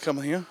tornado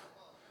coming here.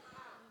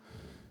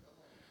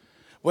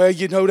 Well,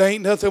 you know, there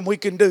ain't nothing we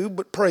can do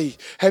but pray.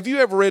 Have you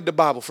ever read the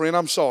Bible, friend?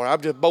 I'm sorry.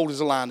 I'm just bold as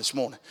a lion this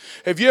morning.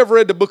 Have you ever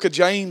read the book of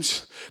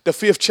James, the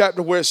 5th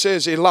chapter, where it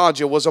says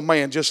Elijah was a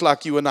man just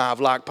like you and I of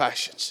like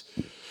passions?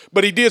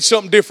 But he did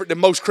something different than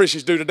most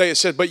Christians do today. It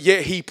says, but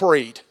yet he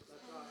prayed.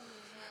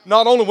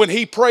 Not only when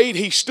he prayed,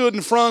 he stood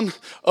in front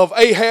of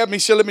Ahab and he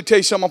said, let me tell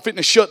you something. I'm fitting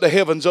to shut the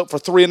heavens up for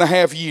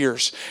 3.5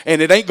 years. And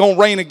it ain't going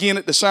to rain again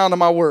at the sound of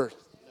my word.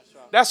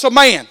 That's a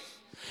man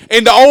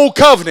in the old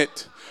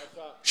covenant.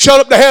 Shut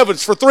up the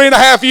heavens for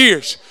 3.5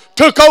 years.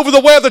 Took over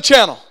the weather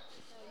channel.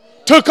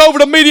 Took over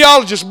the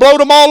meteorologists. Blowed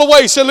them all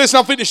away. Said, listen,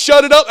 I'm fit to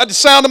shut it up at the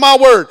sound of my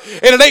word.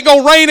 And it ain't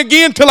going to rain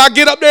again until I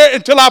get up there,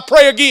 until I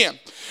pray again.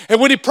 And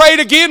when he prayed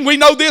again, we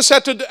know this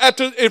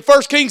in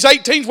 1 Kings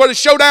 18 where the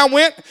showdown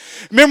went.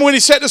 Remember when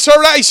he set the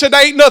servant out? He said,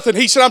 there ain't nothing.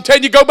 He said, I'm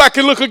telling you, go back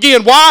and look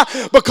again. Why?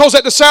 Because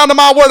at the sound of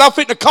my word, I'm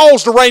fitting to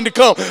cause the rain to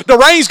come.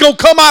 The rain's going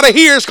to come out of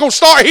here. It's going to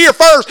start here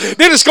first.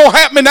 Then it's going to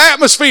happen in the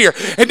atmosphere.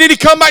 And then he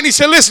come back and he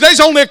said, listen,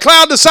 there's only a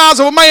cloud the size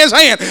of a man's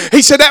hand.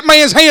 He said, that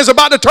man's hand is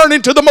about to turn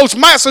into the most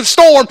massive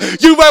storm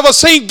you've ever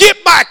seen.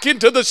 Get back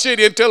into the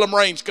city and tell them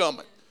rain's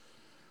coming.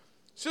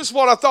 It's just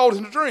what I thought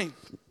in the dream.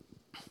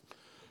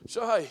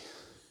 So, hey.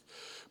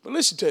 But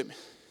listen to me.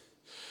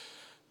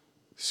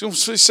 It's going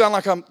to sound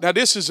like now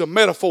this is a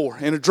metaphor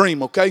in a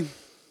dream, okay?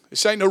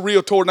 This ain't no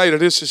real tornado.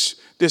 This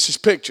is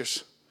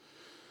pictures.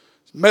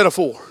 It's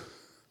metaphor.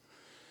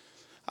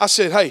 I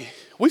said, hey,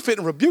 we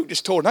finna rebuke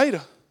this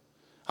tornado.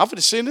 I'm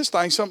finna send this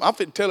thing something. I'm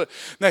finna tell it.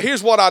 Now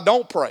here's what I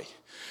don't pray.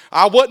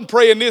 I wasn't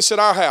praying this at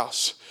our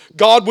house.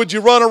 God, would you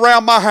run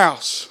around my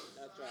house?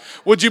 Right.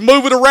 Would you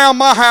move it around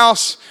my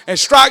house and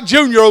strike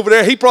Junior over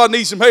there? He probably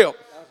needs some help.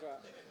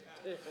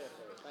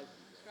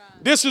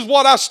 This is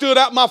what I stood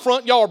out my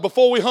front yard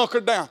before we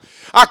hunkered down.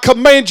 I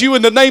command you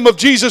in the name of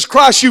Jesus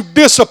Christ, you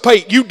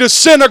dissipate, you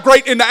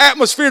disintegrate in the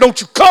atmosphere.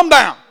 Don't you come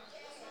down.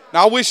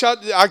 Now, I wish I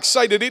could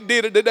say that it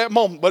did it at that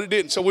moment, but it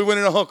didn't. So we went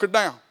in and hunkered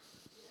down.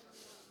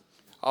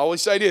 I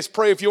always say this,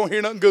 pray if you don't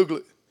hear nothing, Google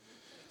it.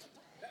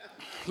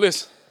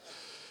 Listen.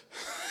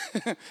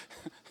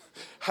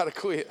 How to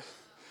quit.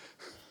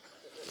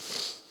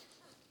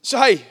 So,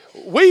 hey,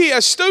 we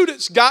as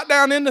students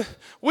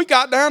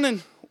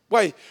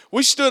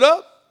we stood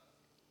up.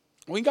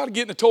 We got to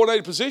get in a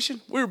tornado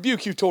position. We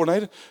rebuke you,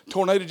 tornado.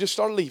 Tornado just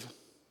started leaving.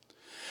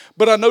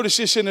 But I noticed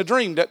this in a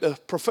dream that the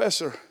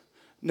professor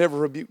never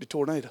rebuked the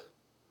tornado.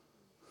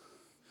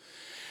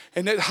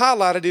 And it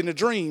highlighted in the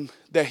dream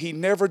that he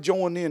never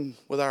joined in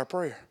with our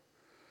prayer.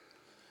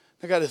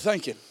 I got to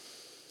thinking.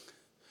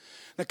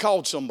 I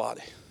called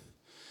somebody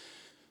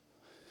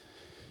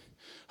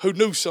who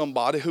knew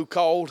somebody who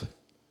called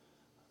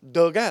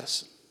Doug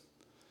Addison,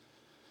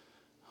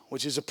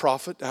 which is a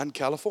prophet down in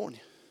California.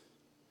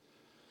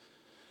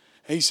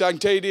 And he said, I can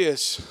tell you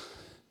this.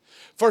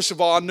 First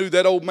of all, I knew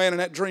that old man in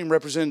that dream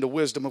represented the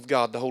wisdom of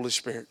God, the Holy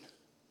Spirit.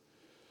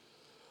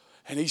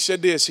 And he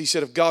said this. He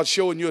said, if God's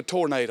showing you a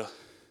tornado,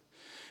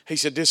 he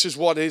said, this is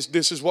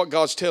what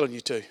God's telling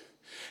you to.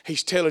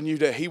 He's telling you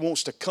that he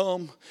wants to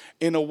come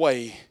in a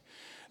way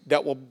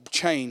that will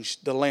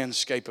change the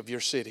landscape of your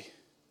city.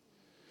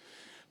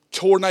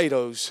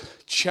 Tornadoes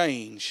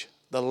change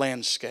the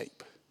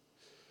landscape.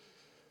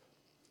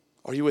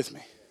 Are you with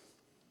me?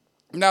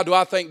 Now, do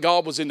I think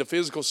God was in the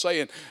physical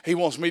saying he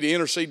wants me to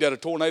intercede that a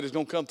tornado is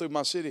going to come through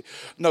my city?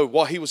 No,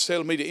 what he was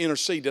telling me to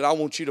intercede, that I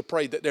want you to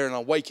pray that there an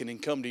awakening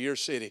come to your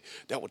city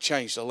that will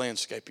change the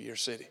landscape of your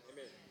city.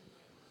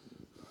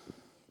 Amen.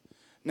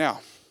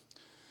 Now,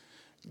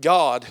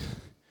 God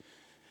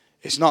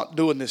is not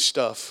doing this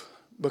stuff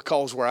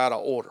because we're out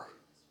of order.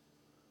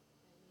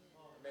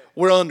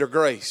 We're under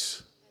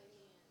grace.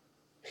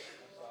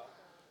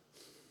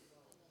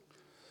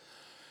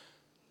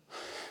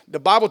 The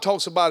Bible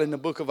talks about in the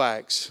book of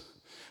Acts,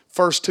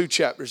 first 2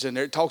 chapters in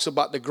there, it talks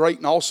about the great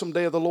and awesome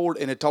day of the Lord,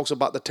 and it talks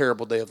about the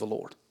terrible day of the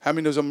Lord. How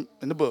many knows them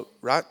in the book,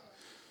 right?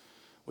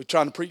 We're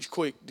trying to preach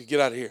quick to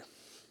get out of here.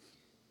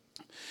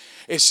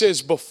 It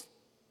says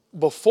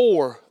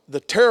before the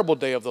terrible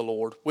day of the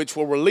Lord, which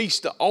will release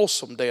the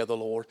awesome day of the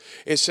Lord,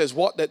 it says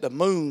what? That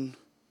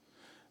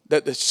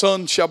the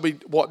sun shall be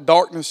what?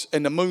 Darkness,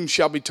 and the moon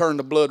shall be turned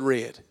to blood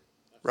red.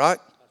 Right?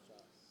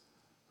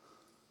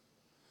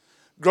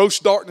 Gross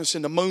darkness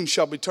and the moon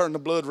shall be turned to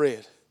blood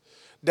red.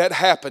 That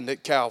happened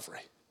at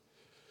Calvary.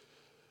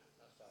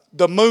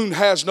 The moon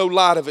has no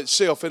light of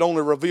itself. It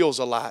only reveals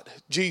a light.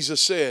 Jesus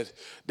said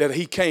that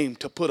he came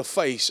to put a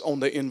face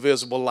on the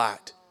invisible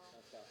light.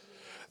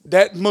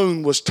 That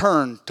moon was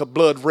turned to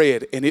blood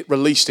red, and it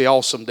released the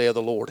awesome day of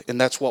the Lord.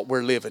 And that's what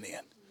we're living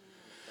in.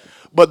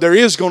 But there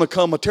is going to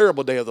come a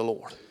terrible day of the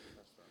Lord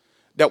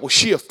that will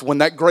shift when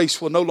that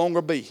grace will no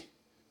longer be.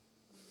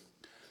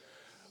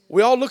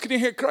 We all looking in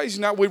here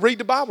crazy now. We read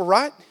the Bible,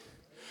 right?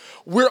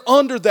 We're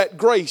under that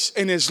grace.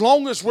 And as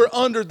long as we're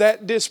under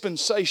that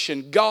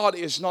dispensation, God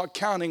is not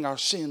counting our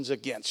sins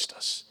against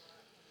us.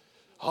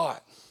 All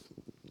right.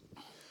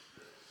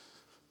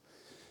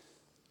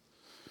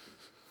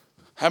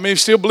 How many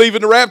still believe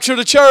in the rapture of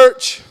the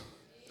church?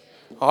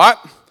 All right.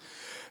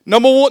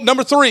 Number 1,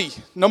 number 3.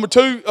 Number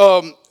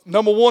 2,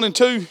 number 1 and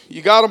 2,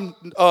 you got them.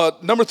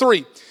 Number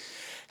 3,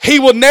 he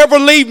will never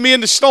leave me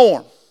in the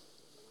storm.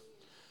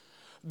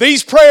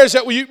 These prayers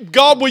that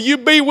God, will you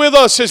be with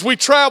us as we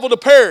travel to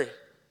Perry?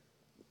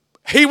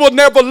 He will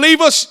never leave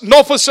us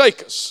nor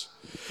forsake us.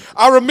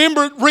 I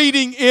remember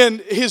reading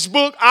in his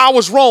book, I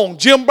Was Wrong,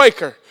 Jim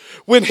Baker,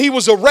 when he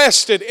was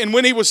arrested and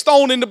when he was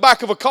thrown in the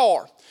back of a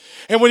car.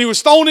 And when he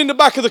was thrown in the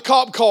back of the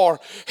cop car,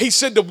 he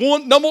said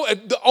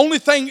the only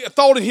thing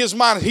thought in his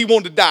mind is he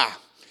wanted to die.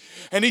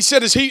 And he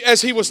said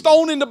as he was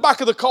thrown in the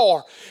back of the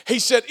car, he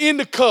said in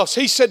the cuffs,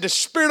 he said the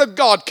Spirit of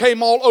God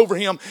came all over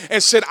him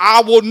and said,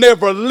 I will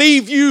never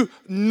leave you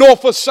nor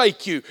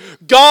forsake you.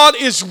 God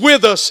is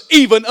with us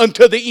even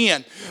unto the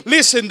end.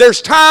 Listen,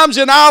 there's times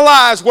in our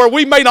lives where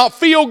we may not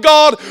feel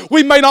God,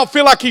 we may not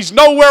feel like he's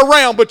nowhere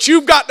around, but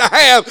you've got to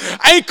have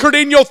anchored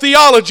in your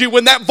theology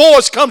when that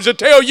voice comes to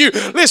tell you,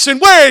 listen,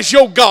 where is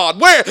your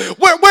God?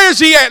 Where's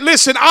he at?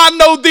 Listen, I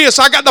know this.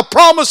 I got the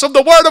promise of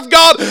the Word of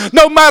God.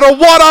 No matter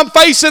what I'm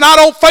facing, I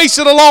don't face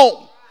it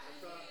alone.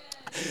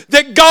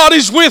 That God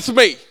is with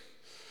me.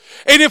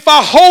 And if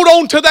I hold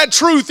on to that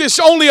truth, it's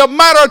only a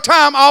matter of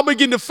time I'll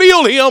begin to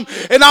feel him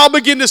and I'll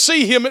begin to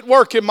see him at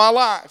work in my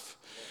life.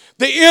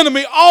 The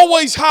enemy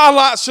always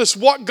highlights us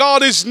what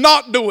God is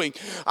not doing.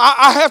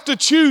 I have to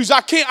choose.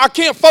 I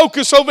can't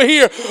focus over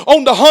here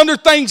on the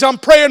 100 things I'm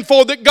praying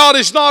for that God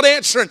is not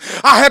answering.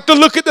 I have to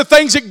look at the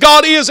things that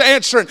God is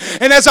answering.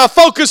 And as I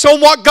focus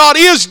on what God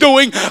is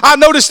doing, I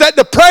notice that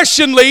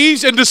depression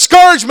leaves and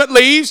discouragement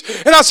leaves.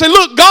 And I say,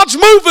 look, God's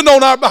moving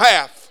on our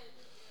behalf.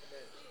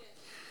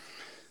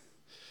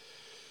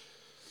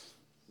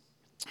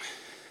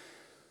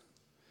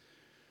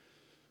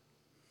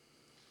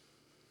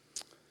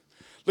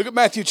 Look at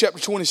Matthew chapter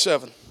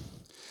 27. I'm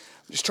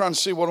just trying to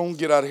see what I'm going to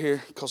get out of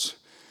here because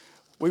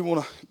we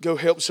want to go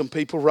help some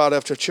people right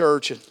after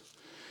church and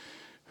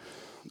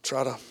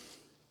try to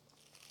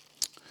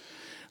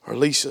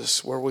release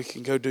us where we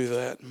can go do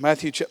that.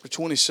 Matthew chapter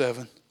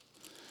 27.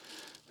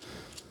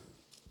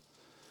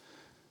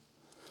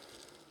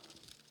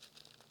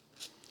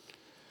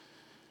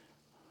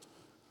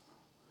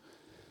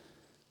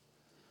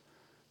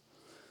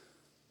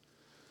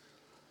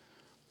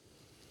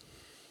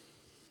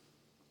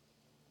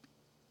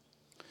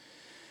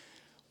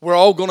 We're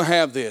all going to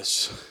have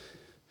this.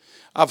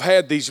 I've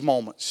had these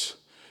moments.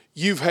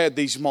 You've had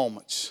these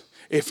moments.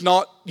 If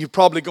not, you're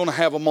probably going to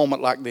have a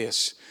moment like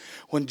this.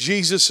 When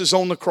Jesus is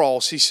on the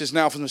cross, he says,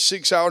 now from the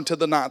 6th hour until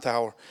the 9th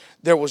hour,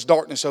 there was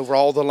darkness over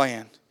all the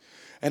land.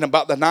 And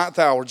about the 9th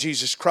hour,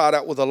 Jesus cried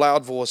out with a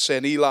loud voice,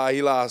 saying, Eli,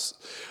 Eli,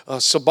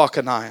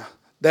 sabachthani.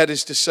 That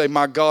is to say,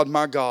 my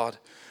God,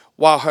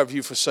 why have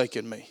you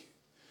forsaken me?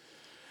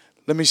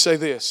 Let me say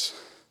this.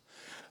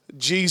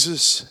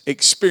 Jesus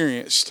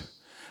experienced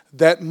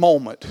that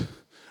moment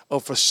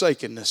of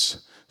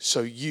forsakenness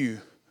so you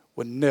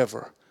would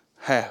never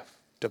have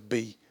to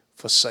be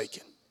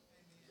forsaken.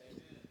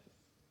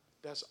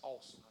 That's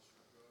awesome.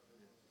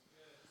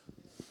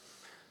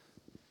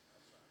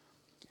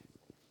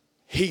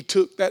 He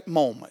took that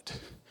moment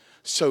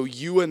so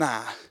you and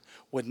I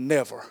would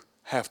never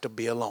have to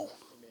be alone.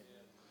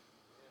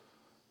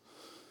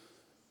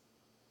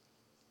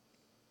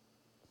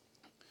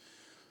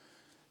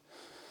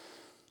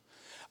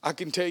 I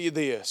can tell you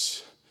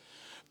this,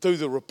 through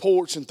the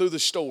reports and through the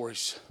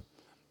stories,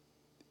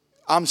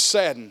 I'm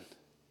saddened,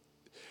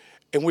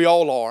 and we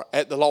all are,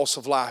 at the loss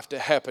of life that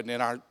happened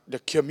in the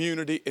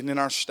community and in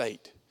our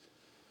state.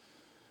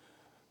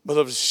 But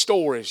of the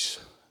stories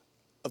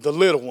of the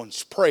little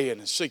ones praying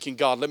and seeking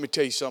God, let me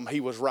tell you something,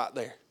 He was right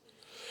there.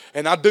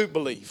 And I do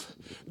believe,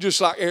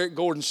 just like Eric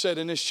Gordon said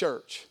in his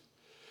church,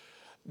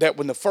 that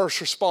when the first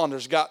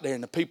responders got there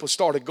and the people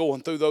started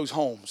going through those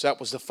homes, that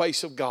was the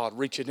face of God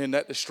reaching in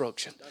that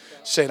destruction,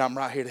 saying, I'm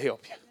right here to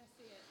help you.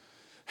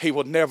 He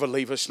will never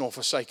leave us nor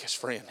forsake us,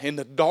 friend. In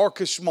the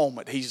darkest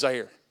moment, He's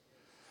there.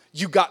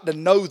 You got to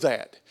know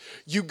that.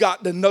 You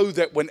got to know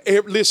that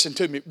listen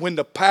to me, when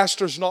the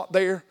pastor's not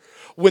there,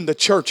 when the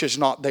church is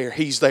not there,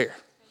 He's there.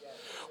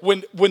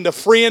 When the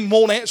friend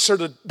won't answer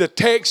the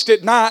text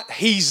at night,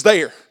 He's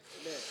there.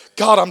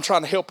 God, I'm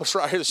trying to help us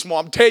right here this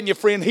morning. I'm telling you,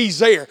 friend, He's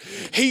there.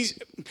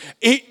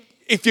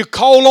 If you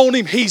call on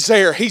Him, He's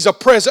there. He's a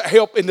present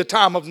help in the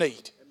time of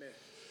need.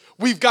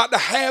 We've got to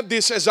have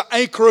this as an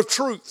anchor of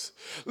truth.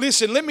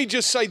 Listen, let me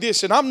just say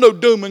this, and I'm no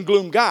doom and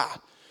gloom guy,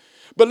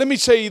 but let me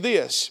say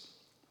this.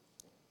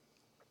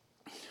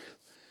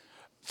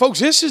 Folks,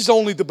 this is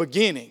only the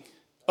beginning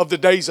of the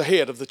days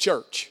ahead of the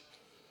church.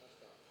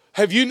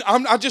 I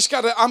just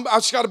got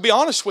to be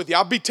honest with you.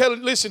 I'll be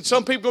telling, listen,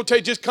 some people going to tell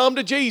you, just come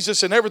to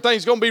Jesus and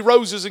everything's going to be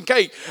roses and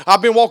cake.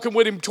 I've been walking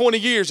with Him 20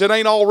 years. It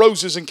ain't all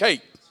roses and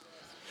cake.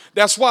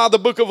 That's why the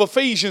book of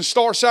Ephesians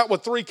starts out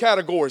with 3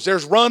 categories.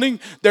 There's running,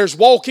 there's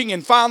walking,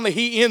 and finally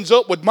he ends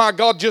up with, my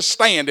God, just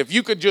stand. If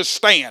you could just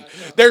stand.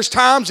 There's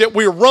times that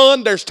we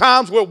run, there's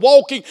times we're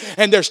walking,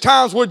 and there's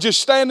times we're just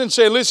standing and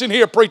saying, listen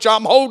here, preacher,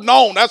 I'm holding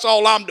on. That's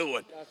all I'm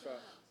doing. That's right.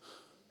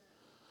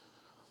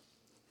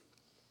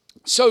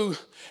 So,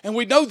 and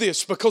we know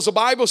this because the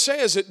Bible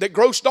says that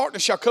gross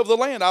darkness shall cover the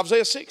land,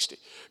 Isaiah 60.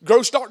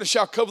 Gross darkness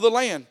shall cover the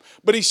land.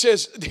 But He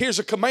says, here's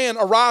a command,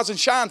 arise and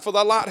shine, for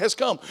thy light has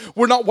come.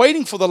 We're not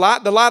waiting for the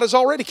light has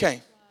already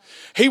came.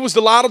 He was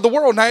the light of the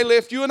world, now He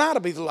left you and I to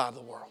be the light of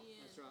the world.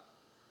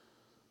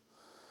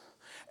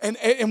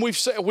 And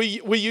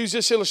we use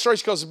this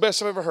illustration because it's the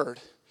best I've ever heard.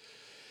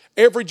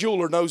 Every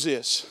jeweler knows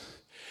this.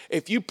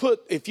 If you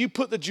put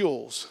the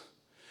jewels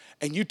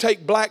and you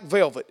take black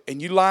velvet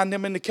and you line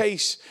them in the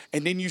case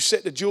and then you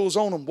set the jewels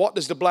on them, what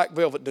does the black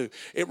velvet do?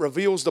 It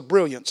reveals the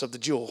brilliance of the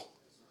jewel.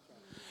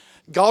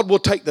 God will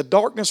take the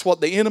darkness,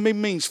 what the enemy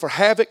means for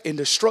havoc and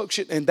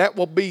destruction, and that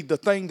will be the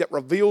thing that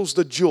reveals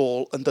the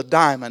jewel and the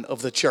diamond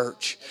of the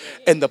church.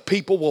 And the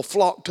people will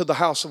flock to the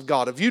house of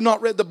God. Have you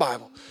not read the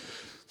Bible?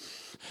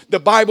 The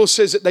Bible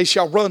says that they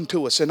shall run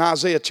to us. In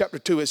Isaiah chapter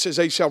 2, it says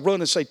they shall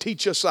run and say,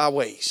 teach us thy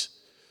ways.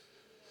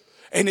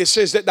 And it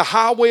says that the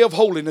highway of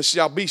holiness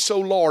shall be so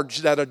large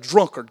that a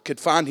drunkard could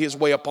find his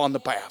way upon the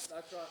path.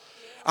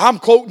 I'm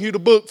quoting you the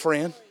book,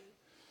 friend.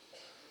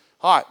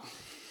 All right.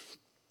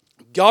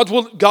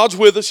 God's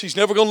with us. He's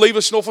never going to leave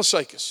us nor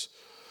forsake us.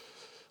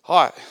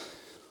 All right.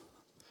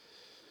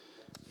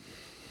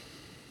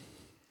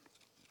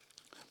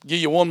 Give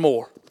you one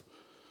more.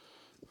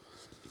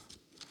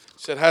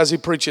 Said, how's he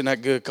preaching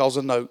that good? Because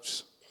of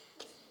notes.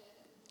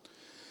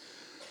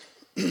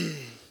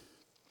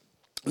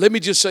 Let me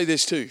just say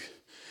this too.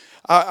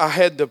 I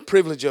had the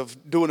privilege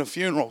of doing a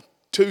funeral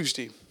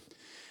Tuesday.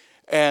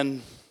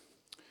 And,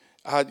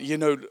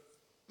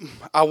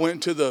 I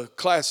went to the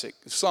classic,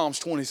 Psalms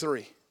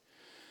 23.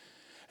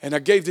 And I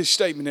gave this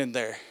statement in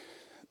there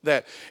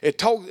that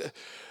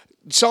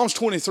Psalms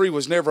 23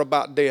 was never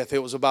about death.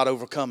 It was about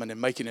overcoming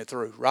and making it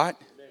through, right?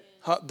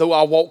 Though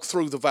I walk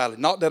through the valley.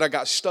 Not that I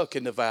got stuck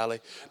in the valley.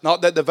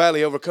 Not that the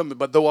valley overcome me,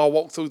 but though I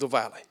walk through the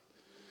valley.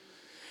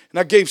 And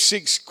I gave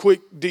 6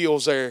 quick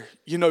deals there.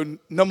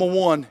 Number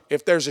 1,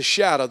 if there's a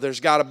shadow, there's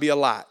got to be a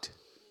light.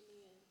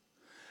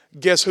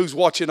 Guess who's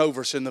watching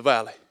over us in the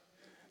valley?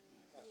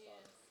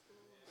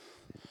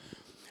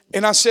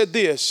 And I said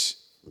this,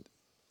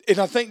 and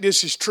I think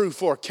this is true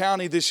for a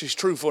county, this is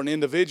true for an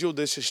individual,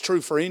 this is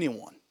true for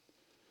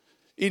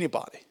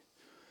anybody.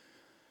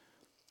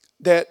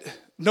 That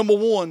number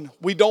 1,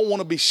 we don't want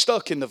to be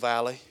stuck in the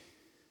valley.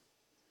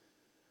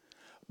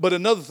 But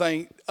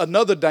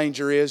another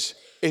danger is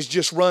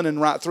just running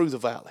right through the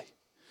valley.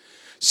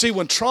 See,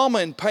 when trauma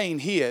and pain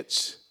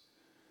hits,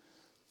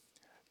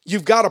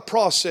 you've got to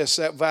process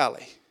that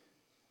valley.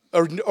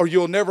 Or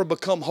you'll never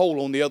become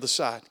whole on the other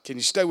side. Can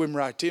you stay with me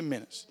right 10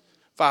 minutes?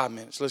 5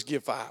 minutes. Let's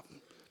give 5.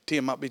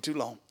 10 might be too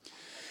long.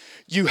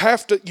 You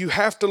have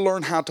to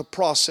learn how to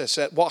process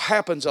that. What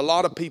happens, a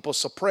lot of people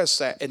suppress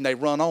that and they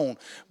run on,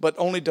 but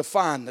only to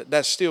find that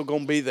that's still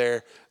going to be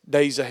there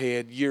days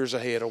ahead, years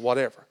ahead, or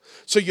whatever.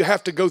 So you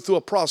have to go through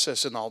a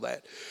process and all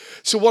that.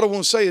 So what I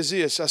want to say is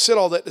this. I said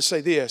all that to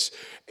say this.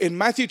 In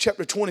Matthew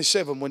chapter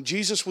 27, when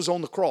Jesus was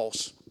on the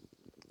cross,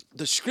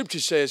 the scripture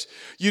says,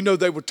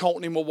 they were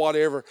taunting him or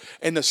whatever.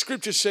 And the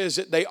scripture says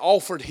that they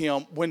offered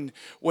him, when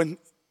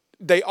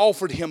they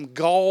offered him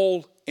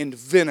gall and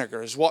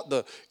vinegar, is what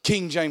the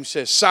King James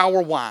says,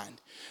 sour wine.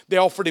 They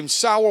offered him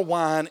sour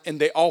wine and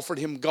they offered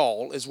him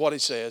gall, is what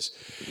it says.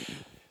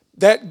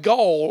 That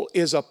gall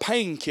is a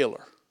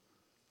painkiller.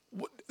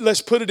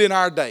 Let's put it in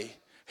our day.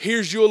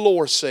 Here's your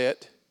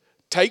Lorcet.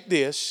 Take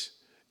this.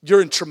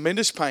 You're in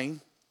tremendous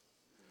pain.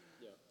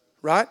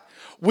 Right?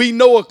 We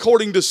know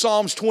according to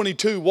Psalms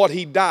 22 what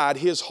he died.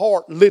 His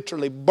heart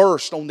literally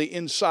burst on the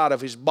inside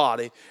of his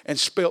body and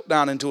spilt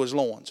down into his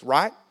loins.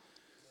 Right?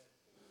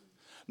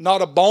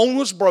 Not a bone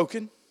was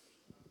broken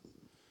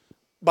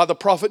by the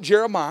prophet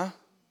Jeremiah.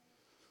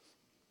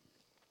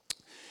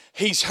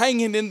 He's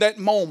hanging in that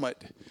moment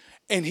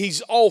and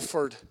he's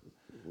offered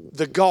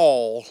the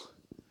gall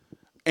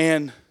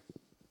and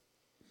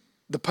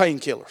the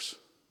painkillers.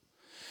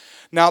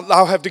 Now,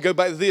 I'll have to go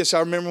back to this. I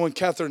remember when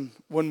Catherine,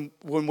 when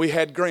we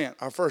had Grant,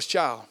 our first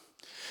child,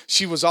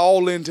 she was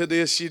all into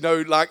this,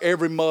 like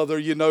every mother,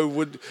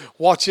 would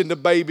watching the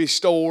baby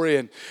story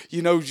and,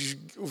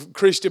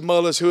 Christian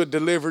mothers who had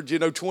delivered,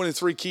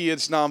 23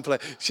 kids. No, I'm playing.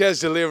 She has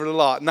delivered a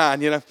lot,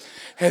 9,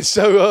 And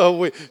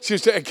so and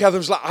Catherine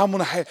was like, I'm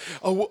going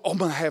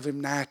to have him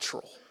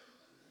natural.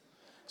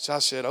 So I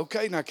said,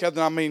 okay. Now,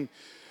 Catherine,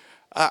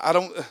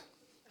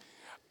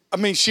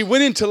 she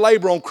went into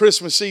labor on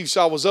Christmas Eve,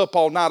 so I was up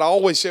all night. I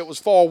always said it was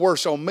far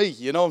worse on me,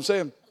 you know what I'm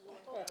saying?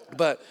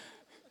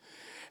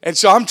 And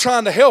so I'm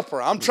trying to help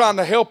her.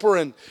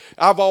 And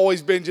I've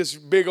always been just a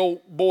big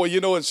old boy,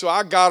 and so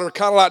I got her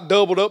kind of like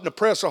doubled up in the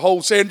presser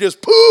hole, saying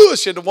just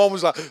push. And the woman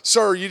was like,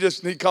 sir, you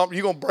just need you're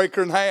going to break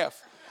her in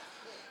half.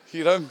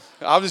 I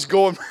was just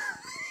going,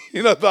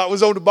 thought I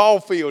was on the ball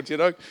field,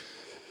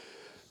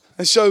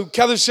 And so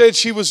Catherine said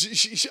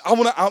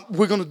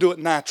we're going to do it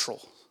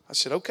natural. I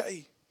said,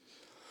 okay.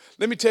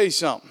 Let me tell you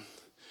something.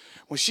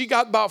 When she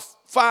got about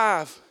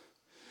 5,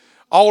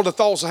 all the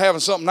thoughts of having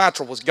something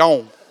natural was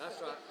gone.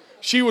 That's right.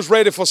 She was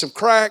ready for some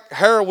crack,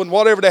 heroin,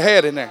 whatever they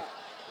had in there.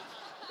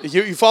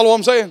 You follow what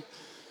I'm saying?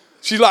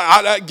 She's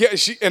like,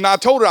 and I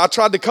told her, I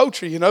tried to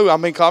coach her,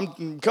 I'm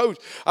coach.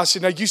 I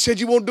said, now you said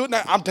you want to do it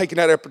now. I'm taking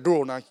that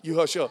epidural now. You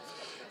hush up.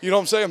 You know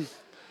what I'm saying?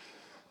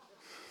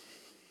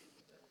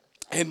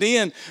 And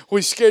then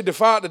we scared to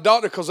fight the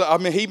doctor because,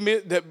 he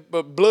meant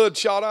that blood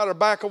shot out her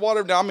back or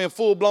whatever. Now,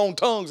 full-blown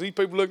tongues. These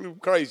people looking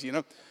crazy,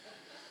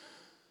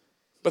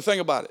 But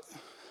think about it.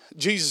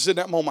 Jesus in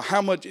that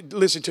moment,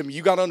 listen to me,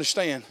 you got to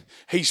understand,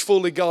 he's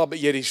fully God, but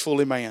yet he's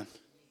fully man.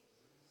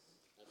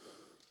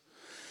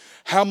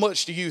 How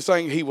much do you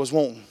think he was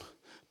wanting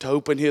to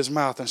open his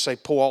mouth and say,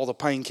 pour all the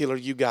painkiller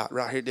you got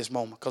right here at this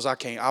moment? Because I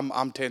can't,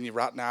 I'm telling you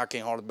right now, I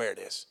can't hardly bear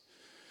this.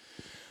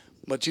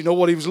 But you know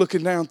what? He was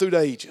looking down through the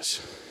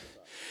ages.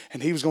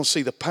 And he was going to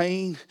see the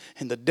pain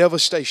and the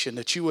devastation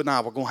that you and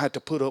I were going to have to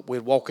put up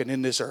with walking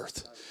in this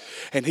earth.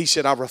 And he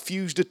said, I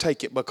refuse to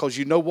take it because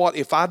you know what?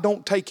 If I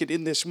don't take it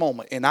in this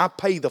moment and I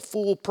pay the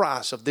full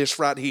price of this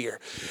right here,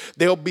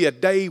 there'll be a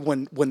day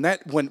when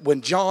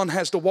John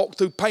has to walk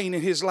through pain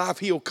in his life,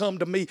 he'll come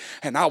to me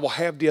and I will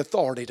have the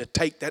authority to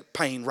take that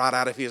pain right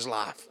out of his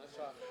life.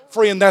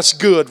 Friend, that's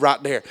good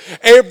right there.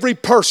 Every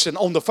person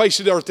on the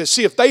face of the earth,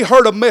 if they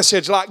heard a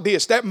message like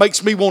this, that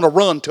makes me want to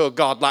run to a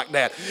God like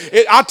that.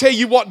 I tell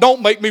you what,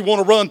 don't make me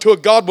want to run to a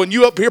God when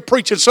you up here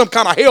preaching some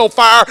kind of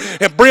hellfire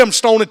and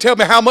brimstone and tell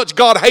me how much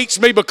God hates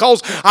me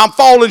because I'm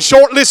falling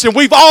short. Listen,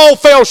 we've all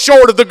fell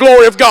short of the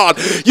glory of God.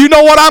 You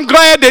know what? I'm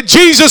glad that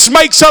Jesus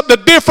makes up the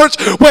difference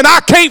when I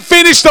can't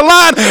finish the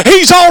line.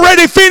 He's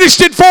already finished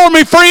it for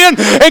me, friend.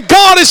 And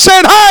God has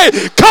said,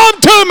 hey,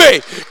 come to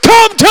me.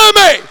 Come to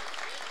me.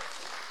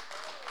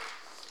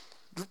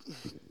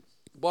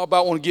 Boy, I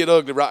about want to get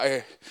ugly right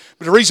here.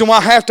 But the reason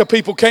why half the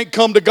people can't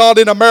come to God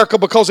in America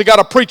because they got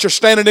a preacher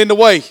standing in the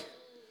way.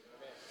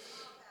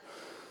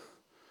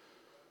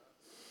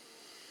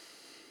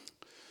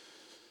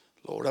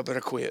 Lord, I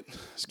better quit.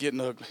 It's getting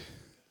ugly.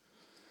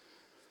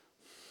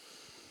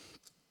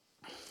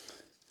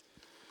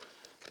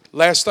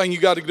 Last thing you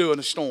got to do in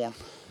a storm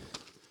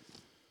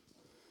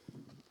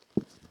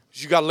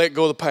is you got to let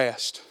go of the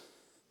past.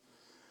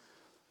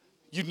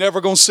 You're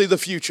never going to see the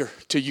future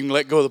till you can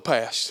let go of the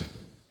past.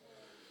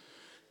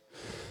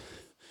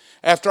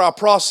 After I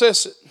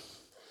process it,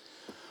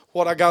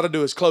 what I got to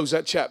do is close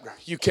that chapter.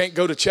 You can't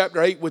go to chapter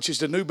 8, which is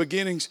the new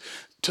beginnings,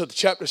 to the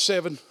chapter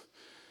 7.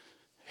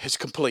 It's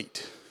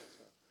complete.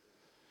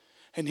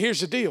 And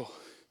here's the deal.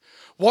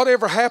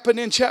 Whatever happened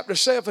in chapter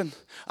 7,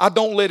 I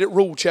don't let it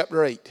rule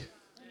chapter 8.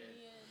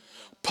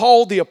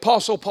 Paul, the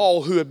Apostle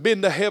Paul, who had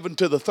been to heaven,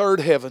 to the third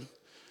heaven,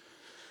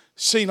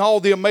 seen all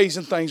the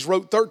amazing things,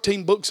 wrote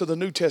 13 books of the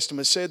New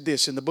Testament, said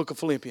this in the book of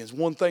Philippians.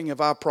 One thing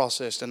have I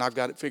processed and I've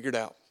got it figured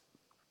out.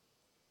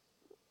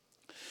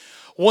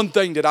 One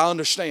thing that I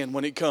understand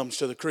when it comes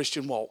to the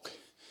Christian walk,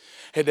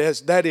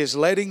 that is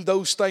letting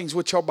those things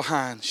which are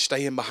behind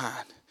staying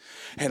behind.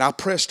 And I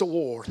press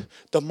toward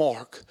the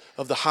mark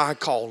of the high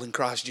call in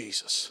Christ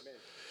Jesus.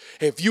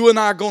 If you and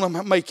I are going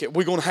to make it,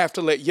 we're going to have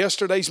to let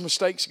yesterday's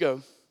mistakes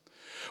go.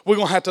 We're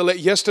going to have to let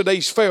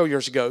yesterday's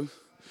failures go.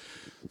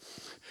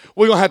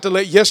 We're going to have to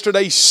let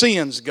yesterday's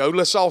sins go.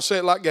 Let's all say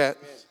it like that.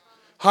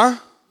 Huh?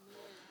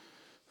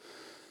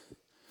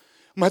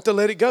 I'm going to have to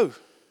let it go.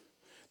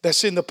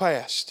 That's in the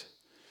past.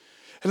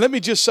 And let me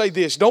just say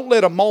this. Don't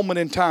let a moment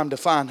in time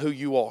define who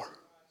you are.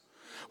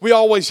 We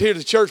always hear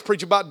the church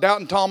preach about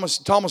doubting Thomas.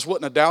 Thomas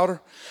wasn't a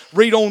doubter.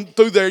 Read on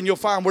through there and you'll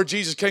find where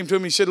Jesus came to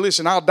him. He said,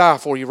 listen, I'll die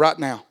for you right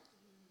now.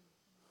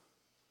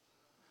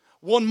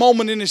 One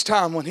moment in his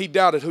time when he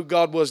doubted who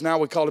God was, now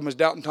we call him as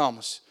Doubting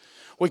Thomas.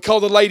 We call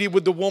the lady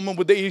with the woman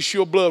with the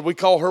issue of blood, we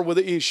call her with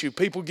the issue.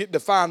 People get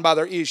defined by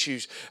their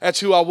issues.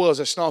 That's who I was.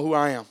 That's not who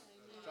I am.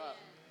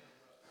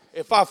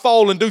 If I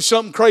fall and do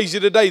something crazy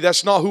today,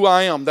 that's not who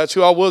I am. That's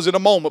who I was in a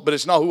moment, but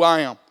it's not who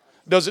I am.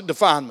 It doesn't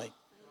define me.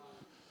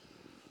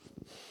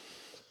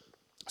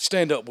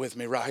 Stand up with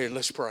me right here.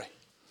 Let's pray.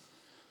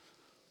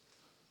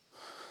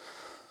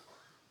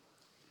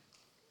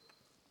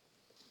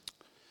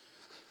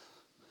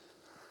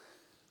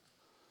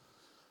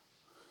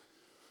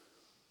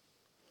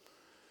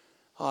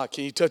 All right,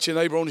 can you touch your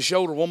neighbor on the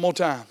shoulder one more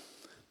time?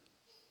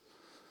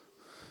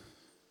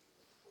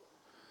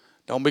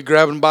 Don't be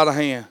grabbing by the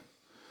hand.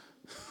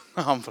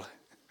 I'm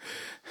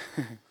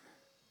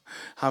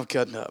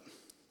cutting up.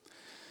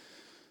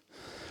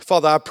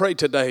 Father, I pray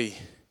today,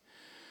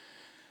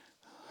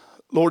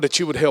 Lord, that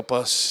you would help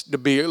us to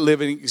be a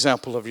living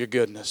example of your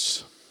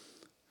goodness.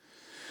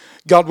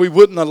 God, we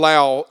wouldn't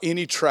allow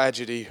any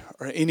tragedy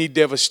or any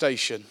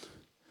devastation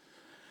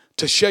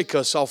to shake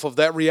us off of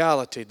that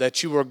reality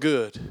that you are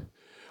good.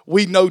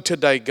 We know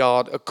today,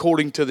 God,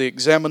 according to the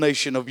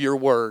examination of your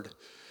word,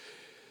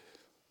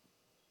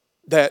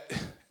 that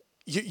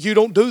you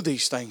don't do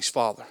these things,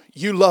 Father.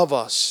 You love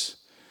us.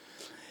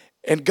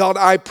 And God,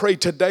 I pray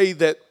today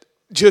that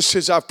just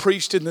as I've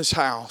preached in this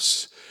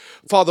house,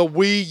 Father,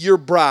 we, your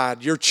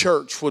bride, your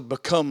church, would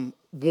become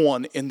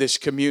one in this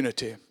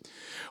community.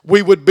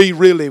 We would be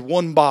really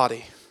one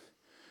body.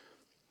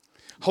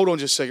 Hold on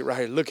just a second right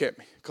here. Look at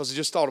me, because I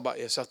just thought about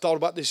this. I thought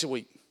about this a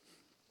week.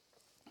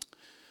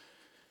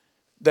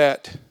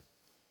 And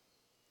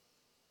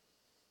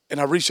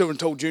I reached over and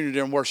told Junior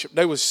during worship.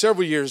 There was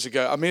several years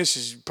ago. I mean, this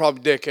is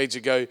probably decades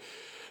ago.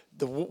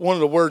 One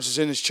of the words is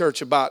in his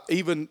church about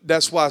even,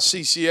 that's why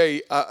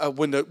CCA,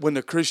 when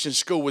the Christian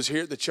school was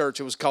here at the church,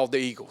 it was called the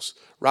Eagles,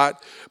 right?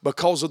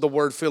 Because of the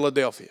word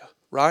Philadelphia,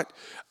 right?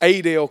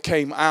 Adel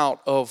came out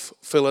of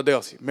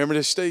Philadelphia. Remember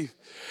this, Steve?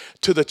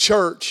 To the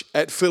church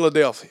at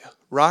Philadelphia,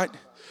 right?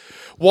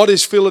 What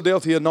is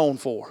Philadelphia known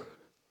for?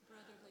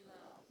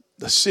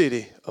 The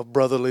city of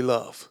brotherly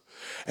love.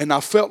 And I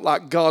felt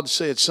like God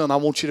said, son, I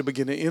want you to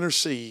begin to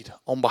intercede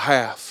on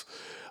behalf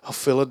of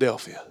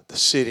Philadelphia, the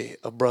city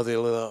of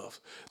brotherly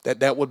love,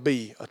 that would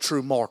be a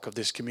true mark of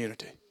this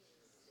community.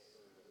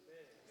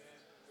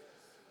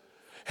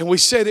 And we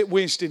said it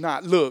Wednesday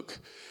night. Look,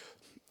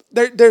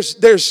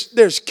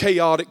 there's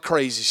chaotic,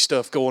 crazy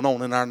stuff going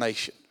on in our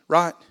nation,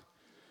 right?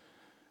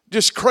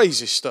 Just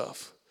crazy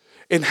stuff.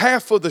 And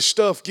half of the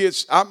stuff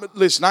gets,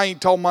 listen, I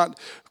ain't talking about,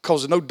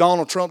 because I know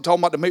Donald Trump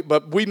talking about the media,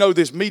 but we know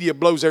this media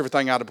blows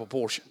everything out of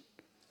proportion.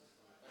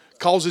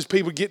 Causes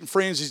people getting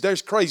frenzies.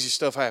 There's crazy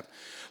stuff happening.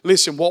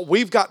 Listen, what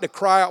we've got to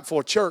cry out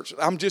for, church,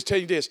 I'm just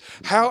telling you this.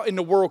 How in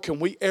the world can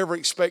we ever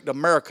expect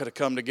America to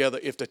come together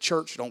if the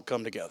church don't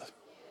come together?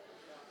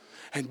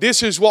 And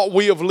this is what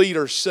we of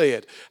leaders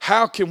said.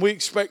 How can we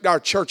expect our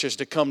churches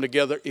to come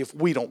together if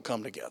we don't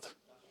come together?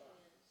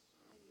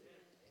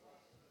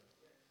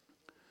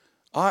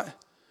 All right?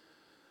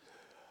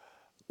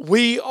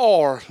 We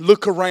are,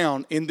 look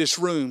around in this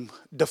room,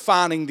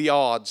 defining the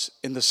odds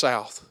in the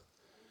South.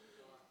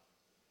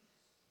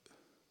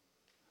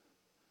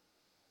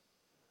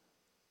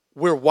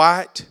 We're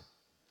white,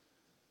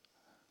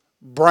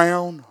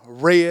 brown,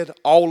 red,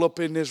 all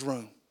up in this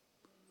room.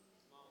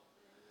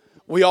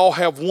 We all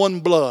have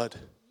one blood.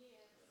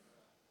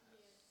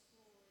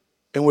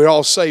 And we're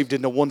all saved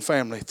into one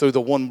family through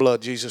the one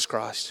blood, Jesus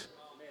Christ.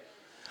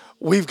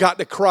 We've got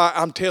to cry,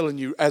 I'm telling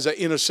you, as an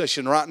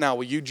intercession right now,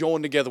 will you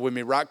join together with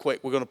me right quick?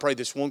 We're going to pray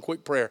this one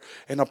quick prayer,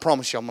 and I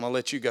promise you I'm going to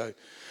let you go.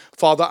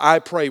 Father, I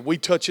pray we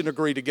touch and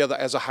agree together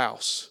as a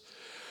house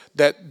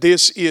that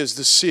this is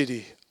the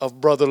city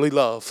of brotherly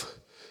love.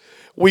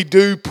 We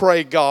do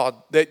pray, God,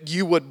 that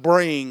you would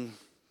bring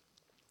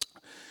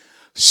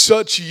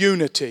such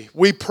unity.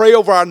 We pray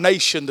over our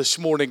nation this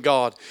morning,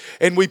 God.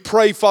 And we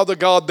pray, Father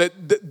God,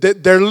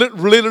 that there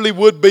literally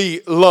would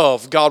be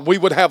love, God. We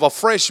would have a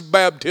fresh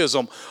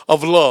baptism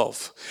of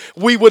love.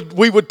 We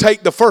would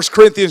take the 1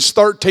 Corinthians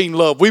 13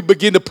 love. We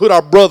begin to put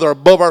our brother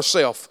above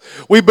ourselves.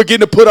 We begin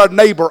to put our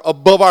neighbor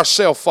above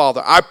ourselves,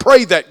 Father. I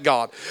pray that,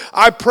 God.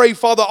 I pray,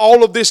 Father,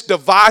 all of this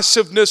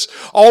divisiveness,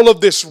 all of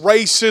this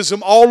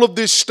racism, all of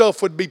this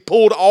stuff would be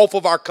pulled off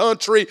of our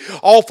country,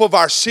 off of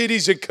our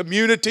cities and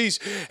communities.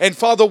 And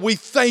Father, we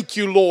thank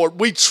you, Lord.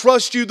 We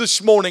trust you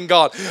this morning,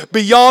 God,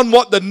 beyond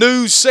what the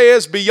news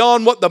says,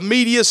 beyond what the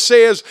media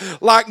says.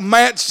 Like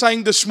Matt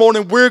sang this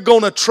morning, we're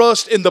going to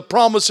trust in the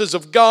promises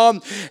of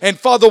God. And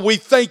Father, we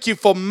thank you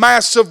for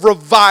massive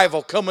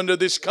revival coming to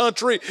this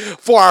country,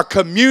 for our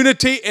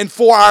community, and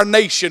for our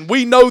nation.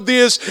 We know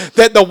this,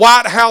 that the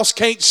White House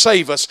can't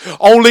save us.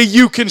 Only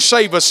you can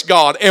save us,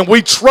 God. And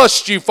we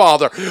trust you,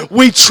 Father.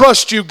 We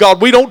trust you,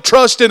 God. We don't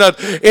trust in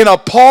a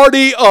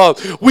party.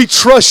 We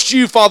trust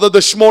you, Father,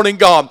 this morning,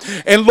 God.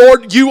 And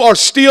Lord, you are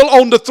still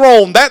on the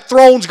throne. That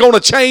throne's going to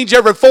change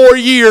every 4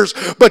 years,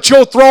 but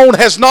your throne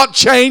has not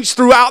changed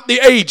throughout the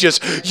ages.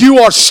 You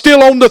are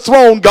still on the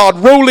throne, God,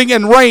 ruling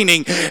and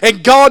reigning.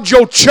 And God,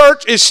 your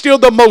church is still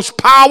the most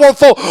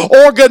powerful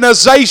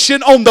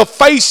organization on the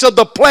face of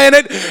the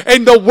planet.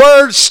 And the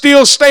word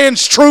still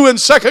stands true in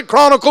 2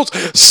 Chronicles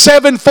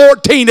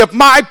 7:14. If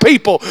my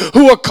people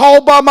who are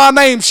called by my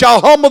name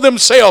shall humble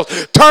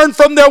themselves, turn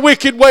from their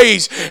wicked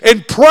ways,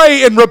 and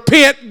pray and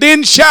repent,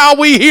 then shall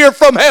we hear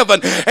from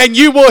heaven, and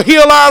you will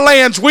heal our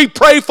lands. We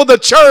pray for the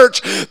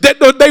church that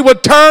they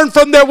would turn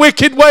from their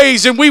wicked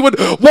ways, and we would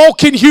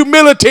walk in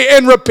humility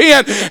and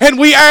repent. And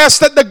we ask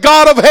that the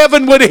God of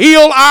heaven would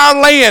heal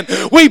our land.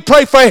 We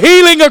pray for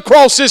healing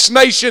across this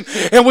nation,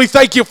 and we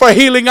thank you for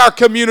healing our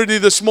community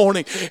this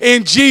morning.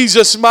 In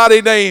Jesus'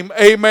 mighty name,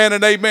 amen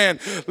and amen.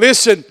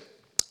 Listen,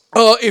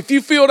 if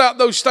you filled out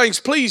those things,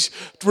 please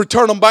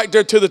return them back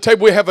there to the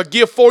table. We have a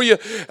gift for you.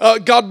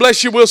 God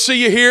bless you. We'll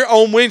see you here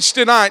on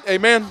Wednesday night.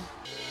 Amen.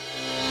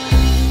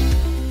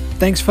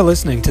 Thanks for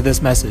listening to this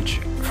message.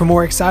 For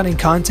more exciting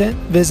content,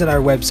 visit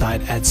our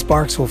website at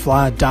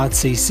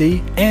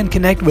sparkswillfly.cc and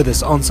connect with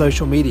us on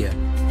social media.